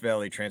Wabash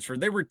Valley transfer.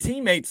 They were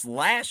teammates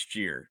last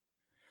year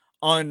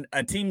on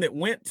a team that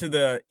went to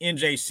the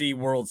NJC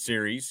World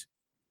Series.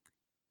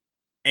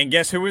 And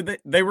guess who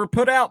they were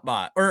put out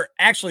by? Or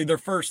actually their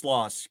first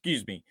loss,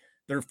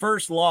 Their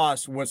first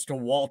loss was to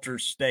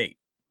Walters State.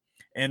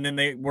 And then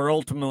they were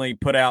ultimately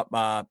put out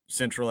by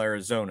Central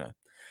Arizona.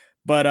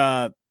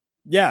 But,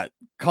 yeah,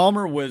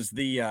 Calmer was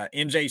the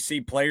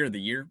NJC Player of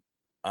the Year.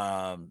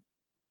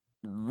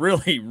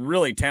 Really,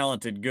 really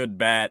talented, good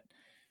bat.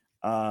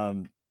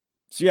 So,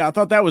 yeah, I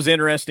thought that was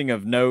interesting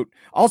of note.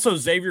 Also,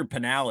 Xavier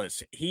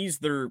Pinales, he's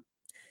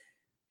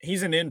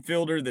he's an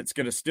infielder that's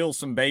going to steal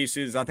some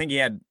bases. I think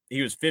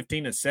he was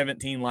 15 to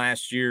 17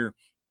 last year.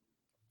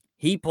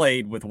 He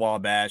played with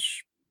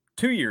Wabash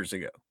 2 years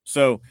ago.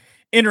 So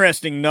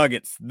interesting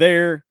nuggets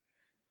there.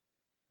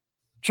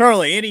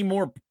 Charlie, any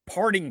more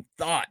parting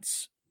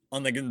thoughts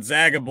on the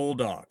Gonzaga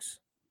Bulldogs?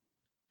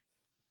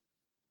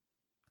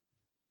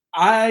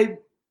 I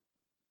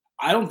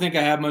don't think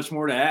I have much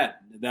more to add.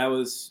 That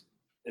was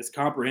as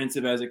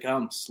comprehensive as it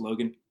comes,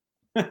 Logan.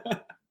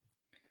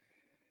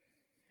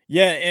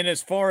 Yeah, and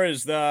as far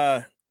as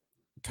the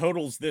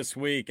totals this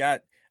week, I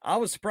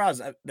was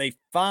surprised.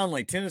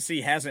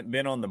 Tennessee hasn't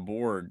been on the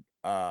board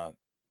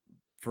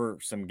for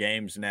some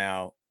games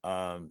now.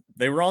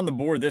 They were on the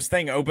board. This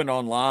thing opened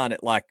online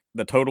at like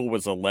the total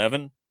was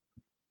 11.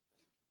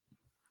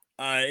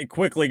 It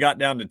quickly got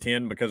down to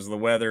 10 because of the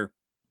weather.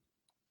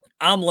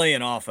 I'm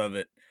laying off of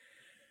it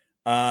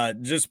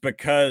just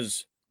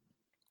because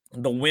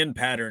the wind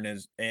pattern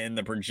and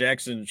the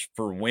projections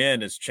for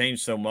wind has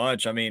changed so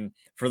much. I mean,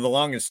 for the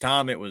longest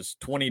time, it was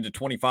 20 to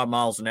 25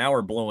 miles an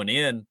hour blowing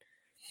in.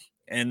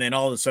 And then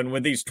all of a sudden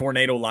with these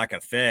tornado-like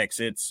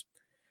effects,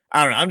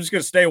 I don't know. I'm just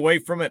going to stay away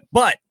from it.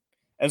 But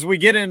as we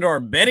get into our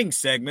betting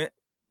segment,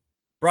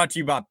 brought to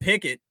you by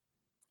Pickett,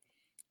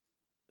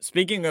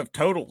 speaking of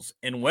totals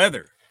and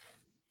weather,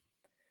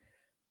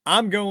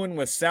 I'm going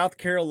with South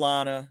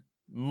Carolina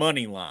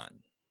money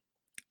line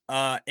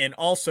and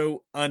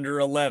also under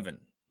 11.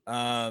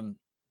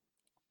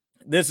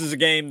 This is a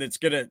game that's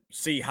going to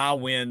see high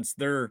winds.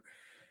 They're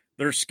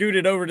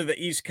scooted over to the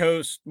East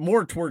Coast,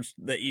 more towards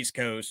the East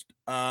Coast.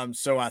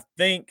 So I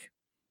think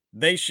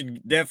they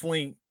should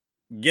definitely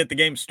get the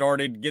game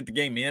started, get the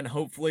game in,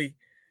 hopefully.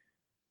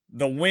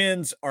 The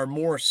winds are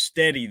more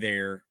steady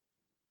there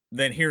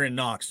than here in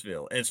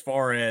Knoxville, as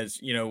far as,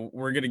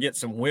 we're going to get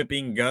some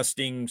whipping,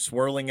 gusting,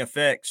 swirling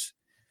effects.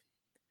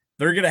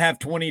 They're going to have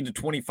 20 to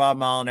 25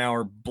 mile an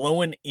hour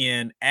blowing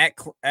in at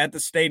the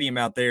stadium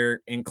out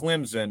there in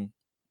Clemson.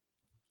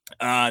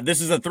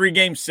 This is a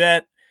 3-game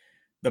set.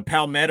 The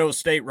Palmetto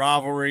State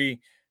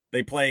rivalry.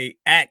 They play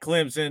at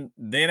Clemson,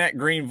 then at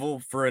Greenville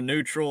for a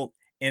neutral,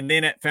 and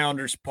then at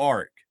Founders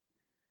Park.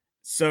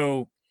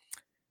 So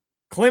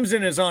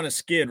Clemson is on a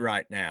skid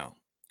right now.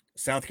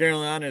 South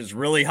Carolina is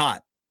really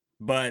hot,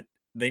 but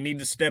they need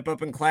to step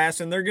up in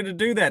class, and they're going to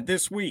do that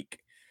this week.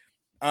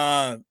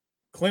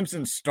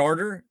 Clemson's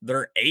starter,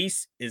 their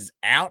ace, is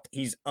out.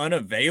 He's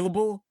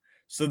unavailable.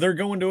 So they're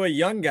going to a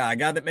young guy, a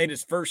guy that made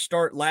his first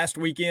start last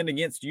weekend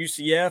against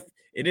UCF.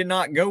 It did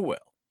not go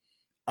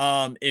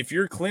well. If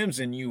you're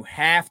Clemson, you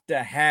have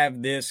to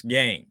have this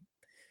game.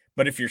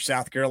 But if you're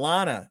South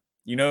Carolina,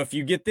 if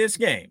you get this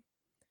game,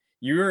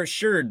 you're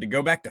assured to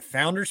go back to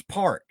Founders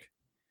Park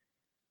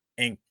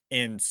and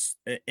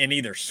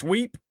either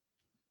sweep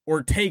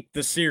or take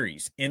the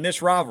series in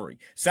this rivalry.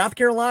 South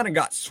Carolina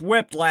got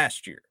swept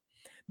last year.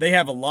 They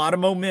have a lot of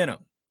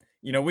momentum.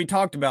 We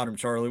talked about them,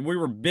 Charlie.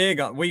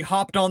 We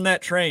hopped on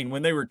that train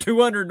when they were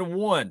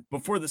 200-1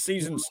 before the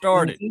season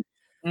started.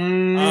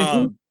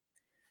 Mm-hmm.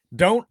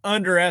 Don't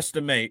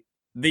underestimate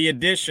the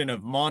addition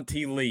of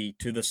Monty Lee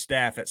to the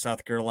staff at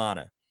South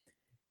Carolina.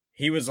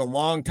 He was a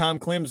longtime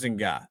Clemson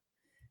guy.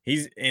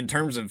 He's, in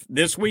terms of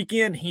this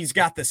weekend, he's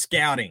got the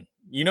scouting.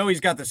 He's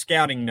got the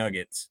scouting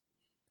nuggets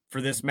for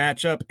this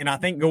matchup. And I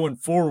think going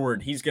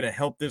forward, he's going to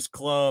help this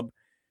club.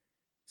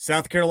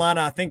 South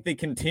Carolina, I think they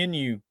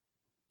continue,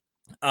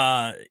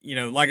 like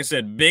I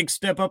said, big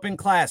step up in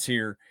class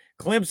here.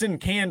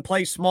 Clemson can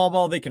play small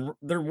ball.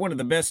 They're one of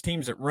the best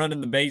teams at running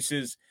the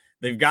bases.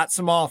 They've got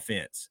some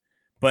offense,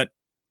 but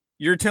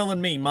you're telling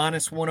me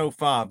minus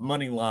 105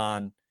 money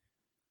line,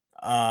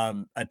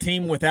 a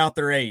team without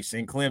their ace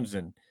in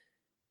Clemson,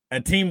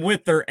 a team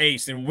with their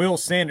ace and Will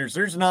Sanders.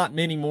 There's not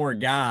many more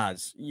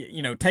guys,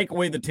 take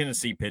away the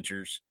Tennessee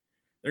pitchers.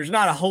 There's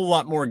not a whole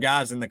lot more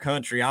guys in the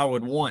country I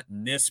would want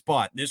in this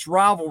spot. This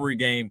rivalry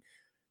game,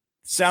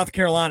 South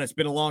Carolina, it's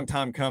been a long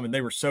time coming. They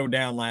were so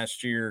down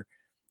last year.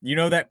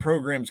 That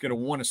program's going to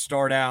want to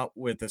start out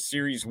with a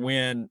series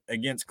win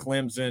against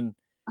Clemson.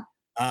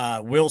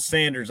 Will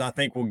Sanders, I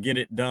think, will get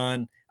it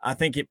done. I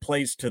think it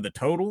plays to the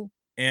total,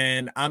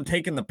 and I'm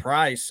taking the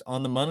price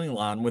on the money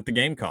line with the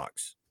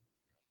Gamecocks.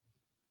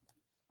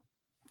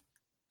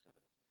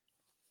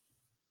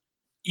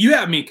 You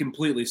have me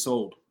completely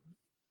sold.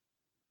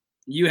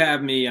 You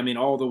have me,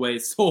 all the way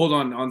sold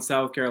on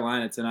South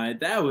Carolina tonight.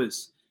 That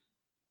was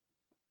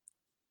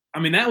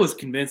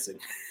convincing.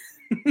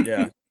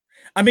 Yeah.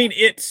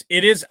 It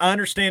is, I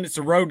understand it's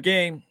a road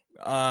game.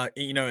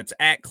 It's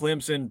at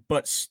Clemson,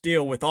 but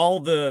still with all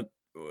the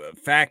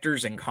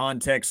factors and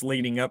context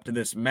leading up to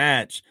this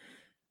match,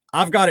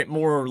 I've got it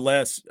more or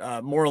less,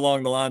 more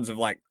along the lines of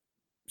like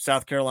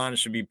South Carolina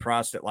should be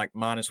priced at like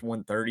minus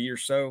 130 or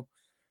so.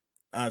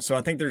 So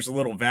I think there's a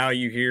little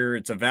value here.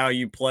 It's a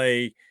value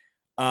play.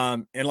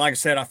 And like I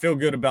said, I feel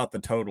good about the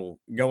total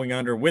going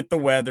under with the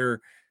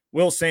weather.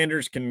 Will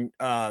Sanders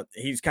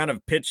he's kind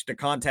of pitched a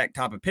contact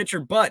type of pitcher,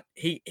 but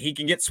he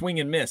can get swing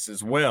and miss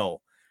as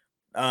well.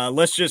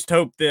 Let's just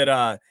hope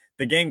that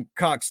the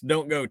Gamecocks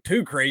don't go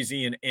too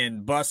crazy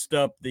and bust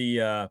up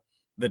the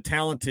the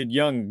talented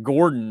young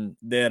Gordon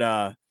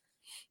that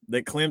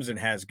Clemson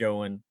has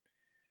going.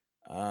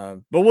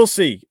 But we'll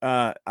see.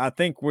 I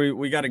think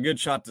we got a good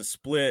shot to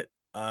split,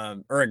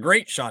 or a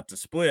great shot to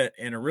split,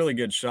 and a really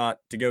good shot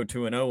to go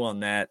 2-0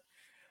 on that.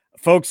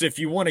 Folks, if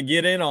you want to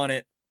get in on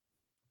it,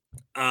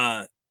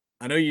 I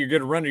know you're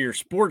going to run to your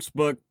sports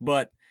book,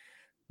 but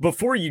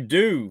before you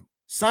do,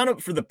 sign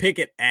up for the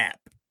Pickett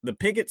app, the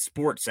Pickett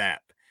Sports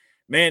app.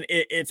 Man,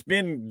 it's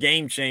been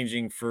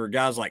game-changing for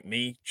guys like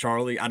me,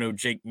 Charlie. I know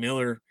Jake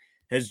Miller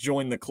has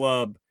joined the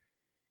club.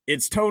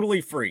 It's totally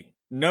free.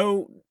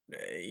 No,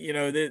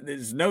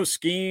 there's no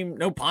scheme,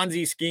 no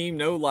Ponzi scheme,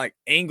 no like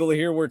angle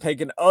here we're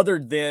taking other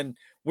than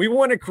we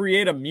want to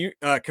create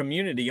a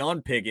community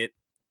on Pickett,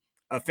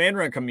 a fan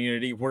run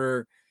community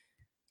where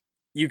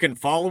you can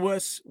follow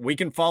us, we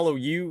can follow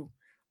you.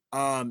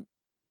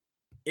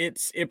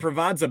 It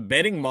provides a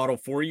betting model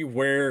for you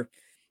where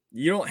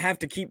you don't have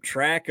to keep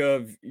track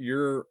of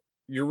your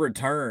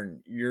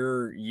return,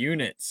 your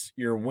units,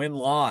 your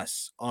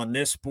win-loss on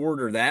this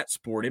sport or that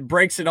sport. It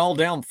breaks it all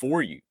down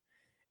for you.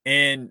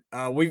 And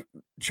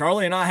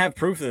Charlie and I have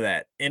proof of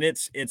that. And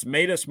it's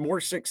made us more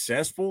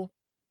successful.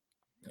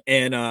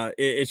 And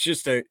it's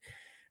just a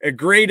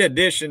great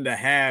addition to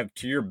have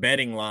to your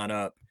betting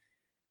lineup.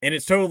 And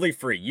it's totally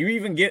free. You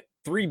even get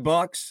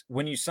 $3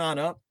 when you sign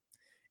up.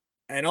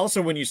 And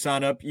also when you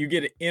sign up, you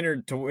get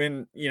entered to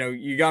win,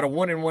 you got a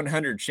 1 in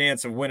 100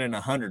 chance of winning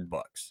 $100.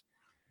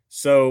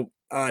 So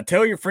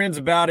tell your friends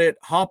about it.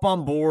 Hop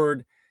on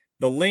board.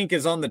 The link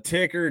is on the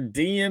ticker.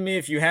 DM me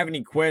if you have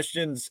any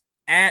questions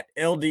at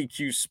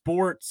LDQ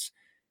Sports.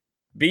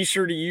 Be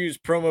sure to use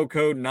promo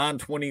code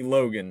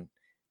 920Logan,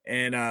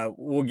 and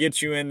we'll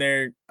get you in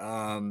there.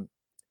 And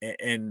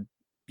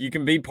you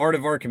can be part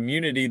of our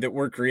community that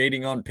we're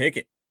creating on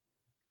Pickett.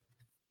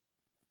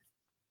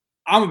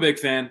 I'm a big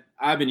fan.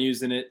 I've been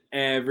using it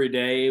every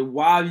day.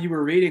 While you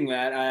were reading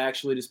that, I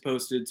actually just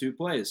posted 2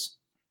 plays.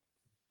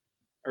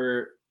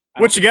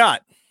 What you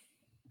got?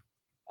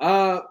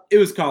 It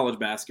was college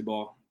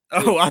basketball.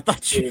 Oh, I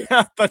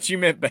thought you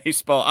meant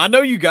baseball. I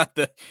know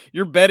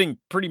you're betting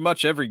pretty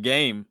much every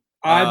game.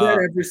 I bet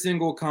every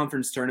single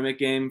conference tournament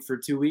game for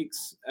 2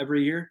 weeks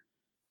every year.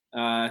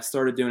 I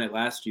started doing it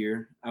last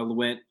year. I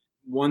went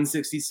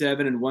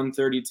 167 and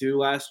 132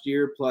 last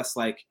year, plus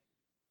it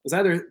was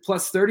either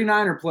plus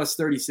 39 or plus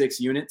 36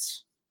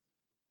 units.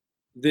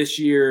 This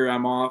year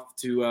I'm off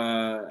to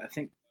I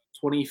think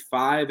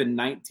 25 and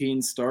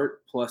 19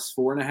 start plus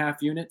 4.5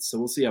 units. So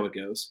we'll see how it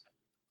goes.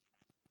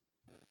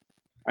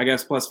 I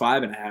guess plus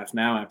 5.5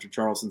 now after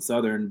Charleston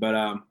Southern.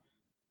 But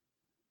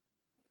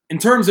in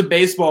terms of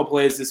baseball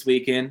plays this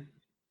weekend,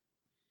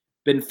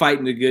 been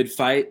fighting a good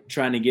fight,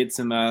 trying to get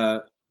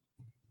some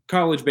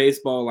college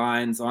baseball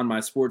lines on my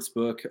sports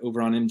book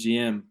over on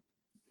MGM.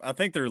 I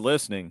think they're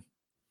listening.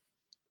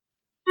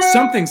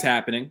 Something's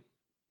happening.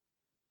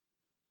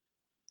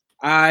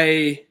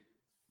 I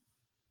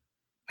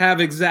have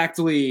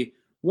exactly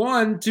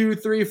 1, 2,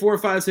 3, 4,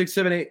 5, 6,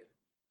 7,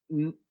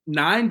 8,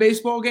 9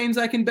 baseball games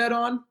I can bet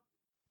on.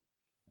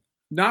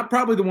 Not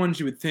probably the ones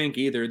you would think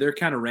either. They're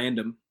kind of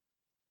random.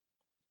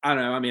 I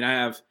don't know. I mean,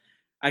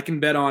 I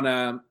can bet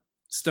on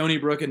Stony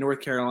Brook in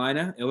North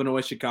Carolina,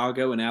 Illinois,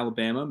 Chicago, and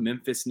Alabama,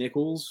 Memphis,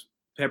 Nichols,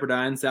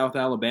 Pepperdine, South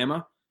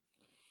Alabama.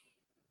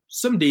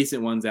 Some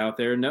decent ones out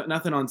there. No,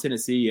 nothing on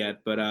Tennessee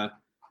yet, but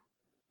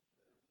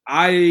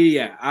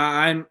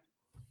I'm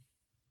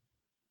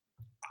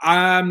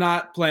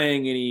not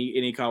playing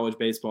any college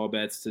baseball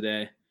bets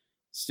today.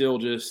 Still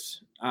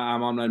just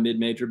I'm on a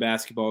mid-major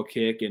basketball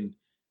kick, and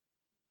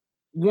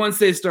once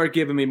they start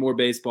giving me more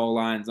baseball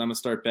lines, I'm gonna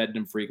start betting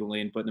them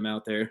frequently and putting them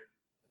out there.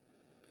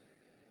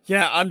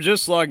 Yeah, I'm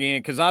just logging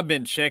in because I've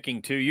been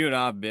checking too. You and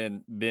I've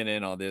been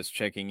in on this,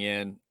 checking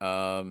in,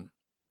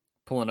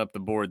 pulling up the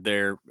board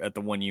there at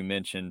the one you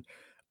mentioned.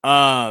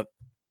 Yeah,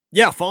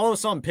 follow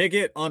us on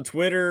Pickett on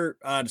Twitter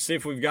to see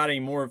if we've got any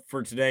more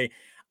for today.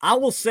 I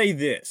will say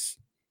this.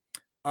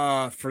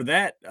 For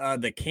that,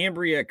 the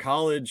Cambria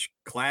College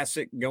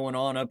Classic going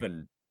on up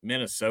in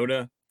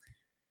Minnesota.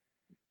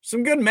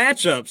 Some good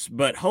matchups,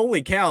 but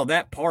holy cow,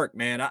 that park,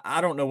 man,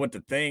 I don't know what to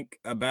think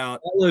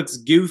about. That looks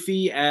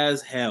goofy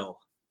as hell.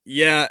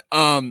 Yeah,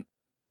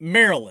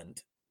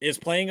 Maryland is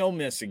playing Ole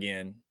Miss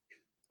again.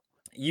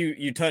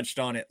 You touched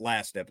on it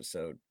last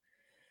episode.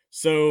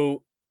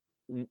 So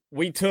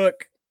we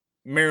took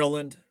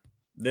Maryland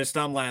this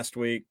time last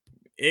week.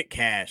 It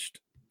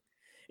cashed.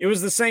 It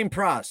was the same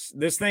price.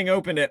 This thing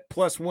opened at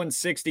plus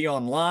 160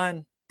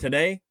 online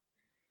today.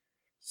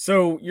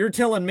 So you're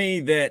telling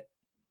me that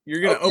you're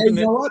going to open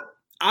You know what?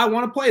 I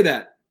want to play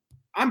that.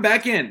 I'm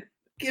back in.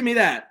 Give me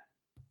that.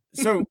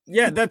 So,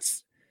 yeah,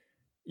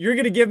 you're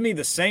going to give me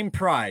the same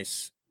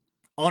price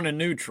on a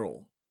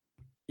neutral.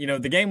 The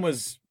game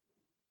was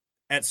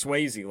at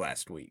Swayze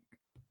last week,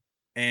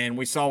 and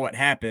we saw what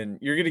happened.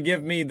 You're going to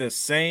give me the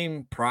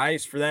same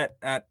price for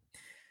that?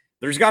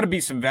 There's got to be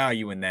some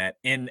value in that.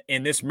 And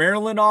this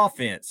Maryland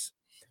offense,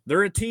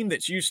 they're a team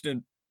that's used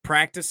to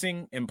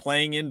practicing and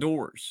playing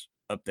indoors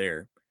up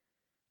there.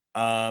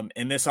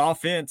 And this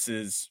offense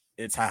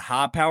it's a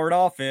high-powered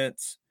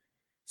offense.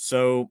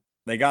 So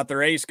they got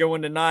their ace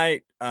going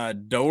tonight.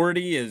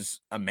 Doherty is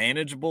a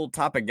manageable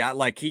type of guy.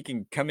 Like, he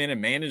can come in and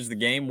manage the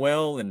game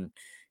well, and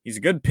he's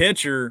a good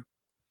pitcher.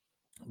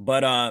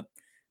 But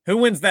who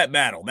wins that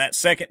battle that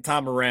second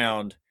time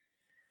around?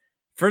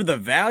 For the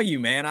value,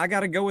 man, I got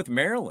to go with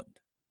Maryland.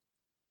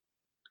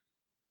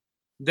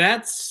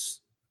 That's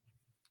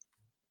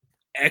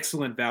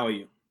excellent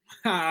value.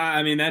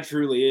 I mean, that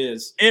truly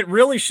is. It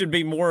really should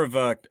be more of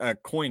a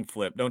coin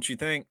flip, don't you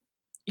think?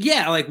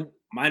 Yeah, like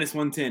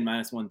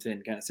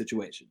 -110 kind of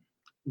situation.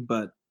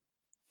 But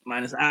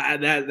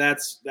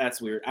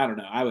that's weird. I don't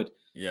know.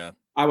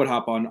 I would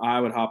hop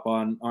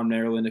on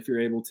Maryland if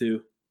you're able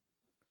to.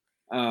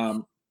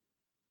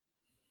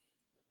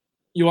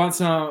 You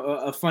want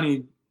a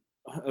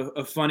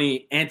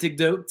funny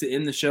anecdote to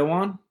end the show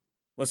on?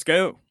 Let's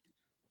go.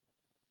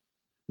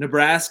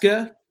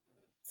 Nebraska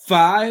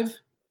 5,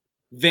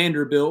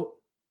 Vanderbilt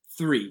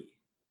 3.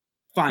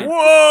 Final.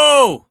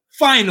 Whoa!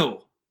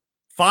 Final.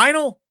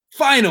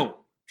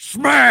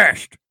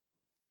 Smashed.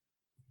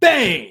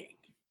 Bang.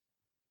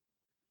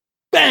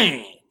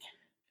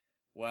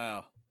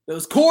 Wow.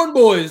 Those corn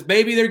boys,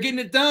 baby, they're getting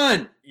it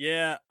done.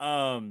 Yeah.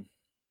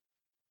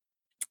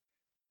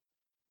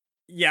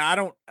 Yeah, I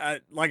don't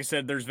like I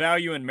said, there's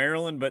value in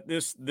Maryland, but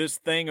this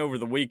thing over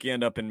the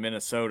weekend up in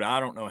Minnesota, I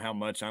don't know how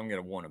much I'm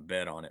going to want to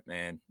bet on it,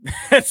 man.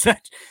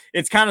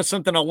 It's kind of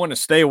something I want to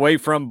stay away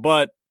from,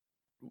 but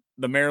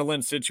the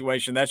Maryland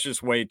situation, that's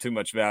just way too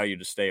much value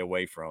to stay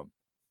away from.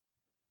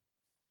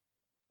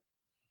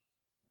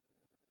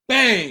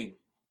 Bang.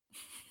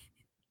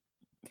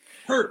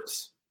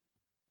 Hurts.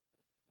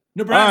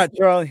 Nebraska. All right,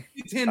 Charlie.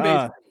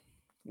 10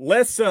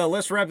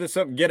 let's wrap this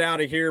up and get out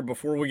of here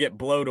before we get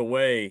blowed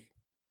away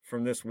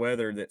from this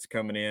weather that's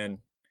coming in.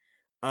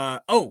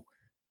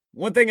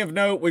 One thing of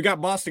note, we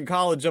got Boston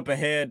College up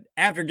ahead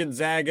after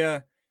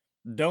Gonzaga.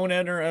 Don't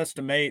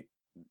underestimate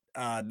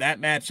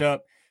that matchup.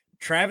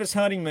 Travis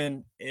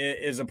Honeyman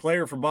is a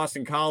player for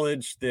Boston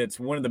College that's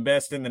one of the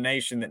best in the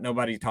nation that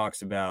nobody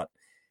talks about.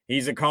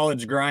 He's a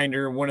college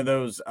grinder, one of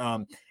those.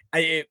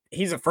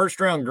 He's a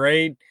first-round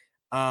grade.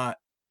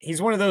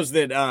 He's one of those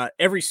that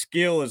every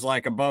skill is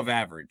like above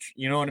average.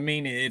 You know what I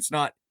mean? It's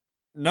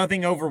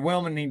nothing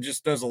overwhelming. He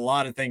just does a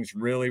lot of things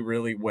really,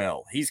 really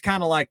well. He's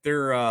kind of like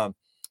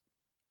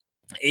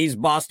he's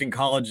Boston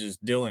College's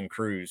Dylan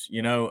Cruz.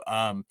 You know,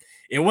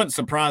 it wouldn't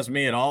surprise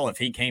me at all if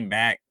he came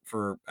back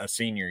for a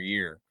senior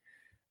year.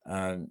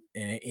 And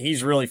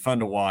he's really fun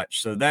to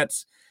watch. So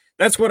that's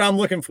what I'm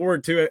looking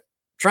forward to.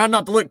 Trying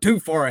not to look too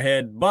far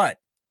ahead, but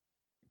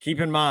keep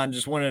in mind,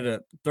 just wanted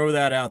to throw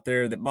that out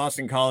there, that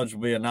Boston College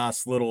will be a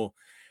nice little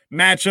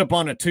matchup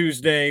on a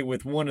Tuesday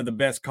with one of the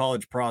best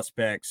college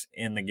prospects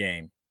in the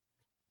game.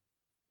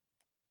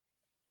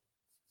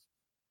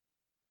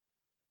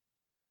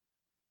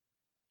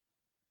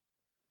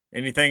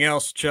 Anything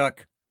else,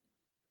 Chuck?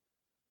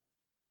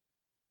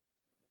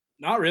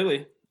 Not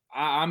really.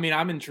 I mean,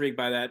 I'm intrigued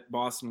by that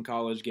Boston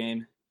College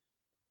game.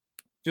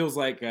 Feels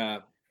like,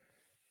 I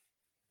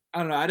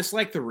don't know. I just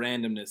like the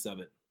randomness of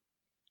it.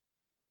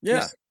 Yeah.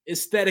 Just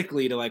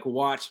aesthetically, to like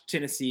watch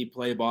Tennessee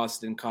play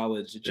Boston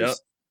College.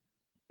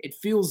 It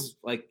feels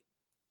like,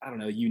 I don't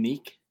know,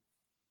 unique,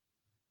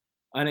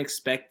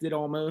 unexpected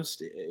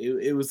almost.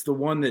 It was the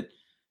one that,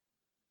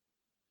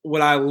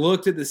 when I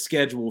looked at the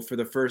schedule for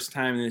the first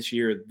time this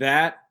year,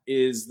 that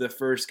is the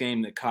first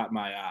game that caught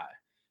my eye.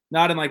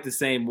 Not in like the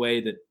same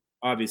way that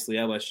obviously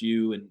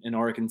LSU and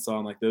Arkansas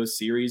and like those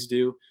series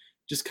do.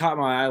 Just caught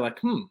my eye like,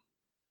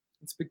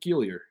 it's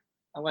peculiar.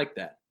 I like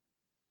that.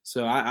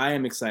 So I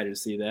am excited to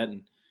see that.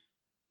 And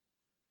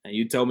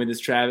you told me this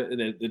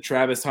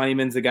Travis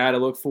Honeyman's the guy to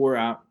look for.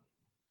 I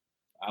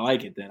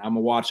like it then. I'm going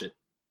to watch it.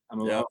 I'm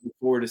looking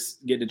forward to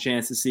getting a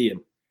chance to see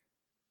him.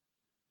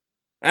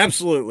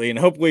 Absolutely. And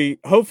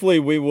hopefully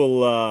we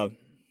will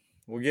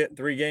we'll get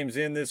 3 games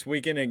in this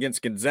weekend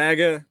against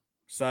Gonzaga.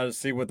 Excited to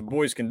see what the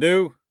boys can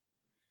do.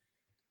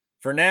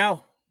 For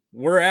now,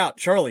 we're out.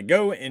 Charlie,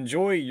 go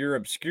enjoy your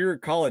obscure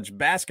college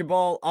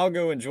basketball. I'll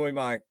go enjoy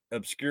my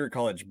obscure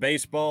college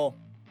baseball.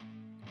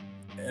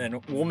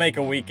 And we'll make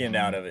a weekend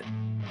out of it.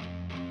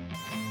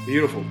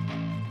 Beautiful.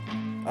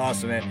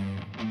 Awesome,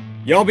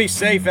 man. Y'all be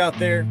safe out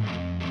there.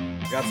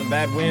 Got some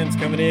bad winds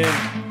coming in,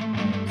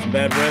 some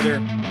bad weather.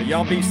 But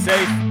y'all be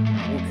safe.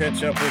 We'll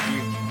catch up with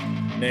you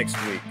next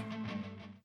week.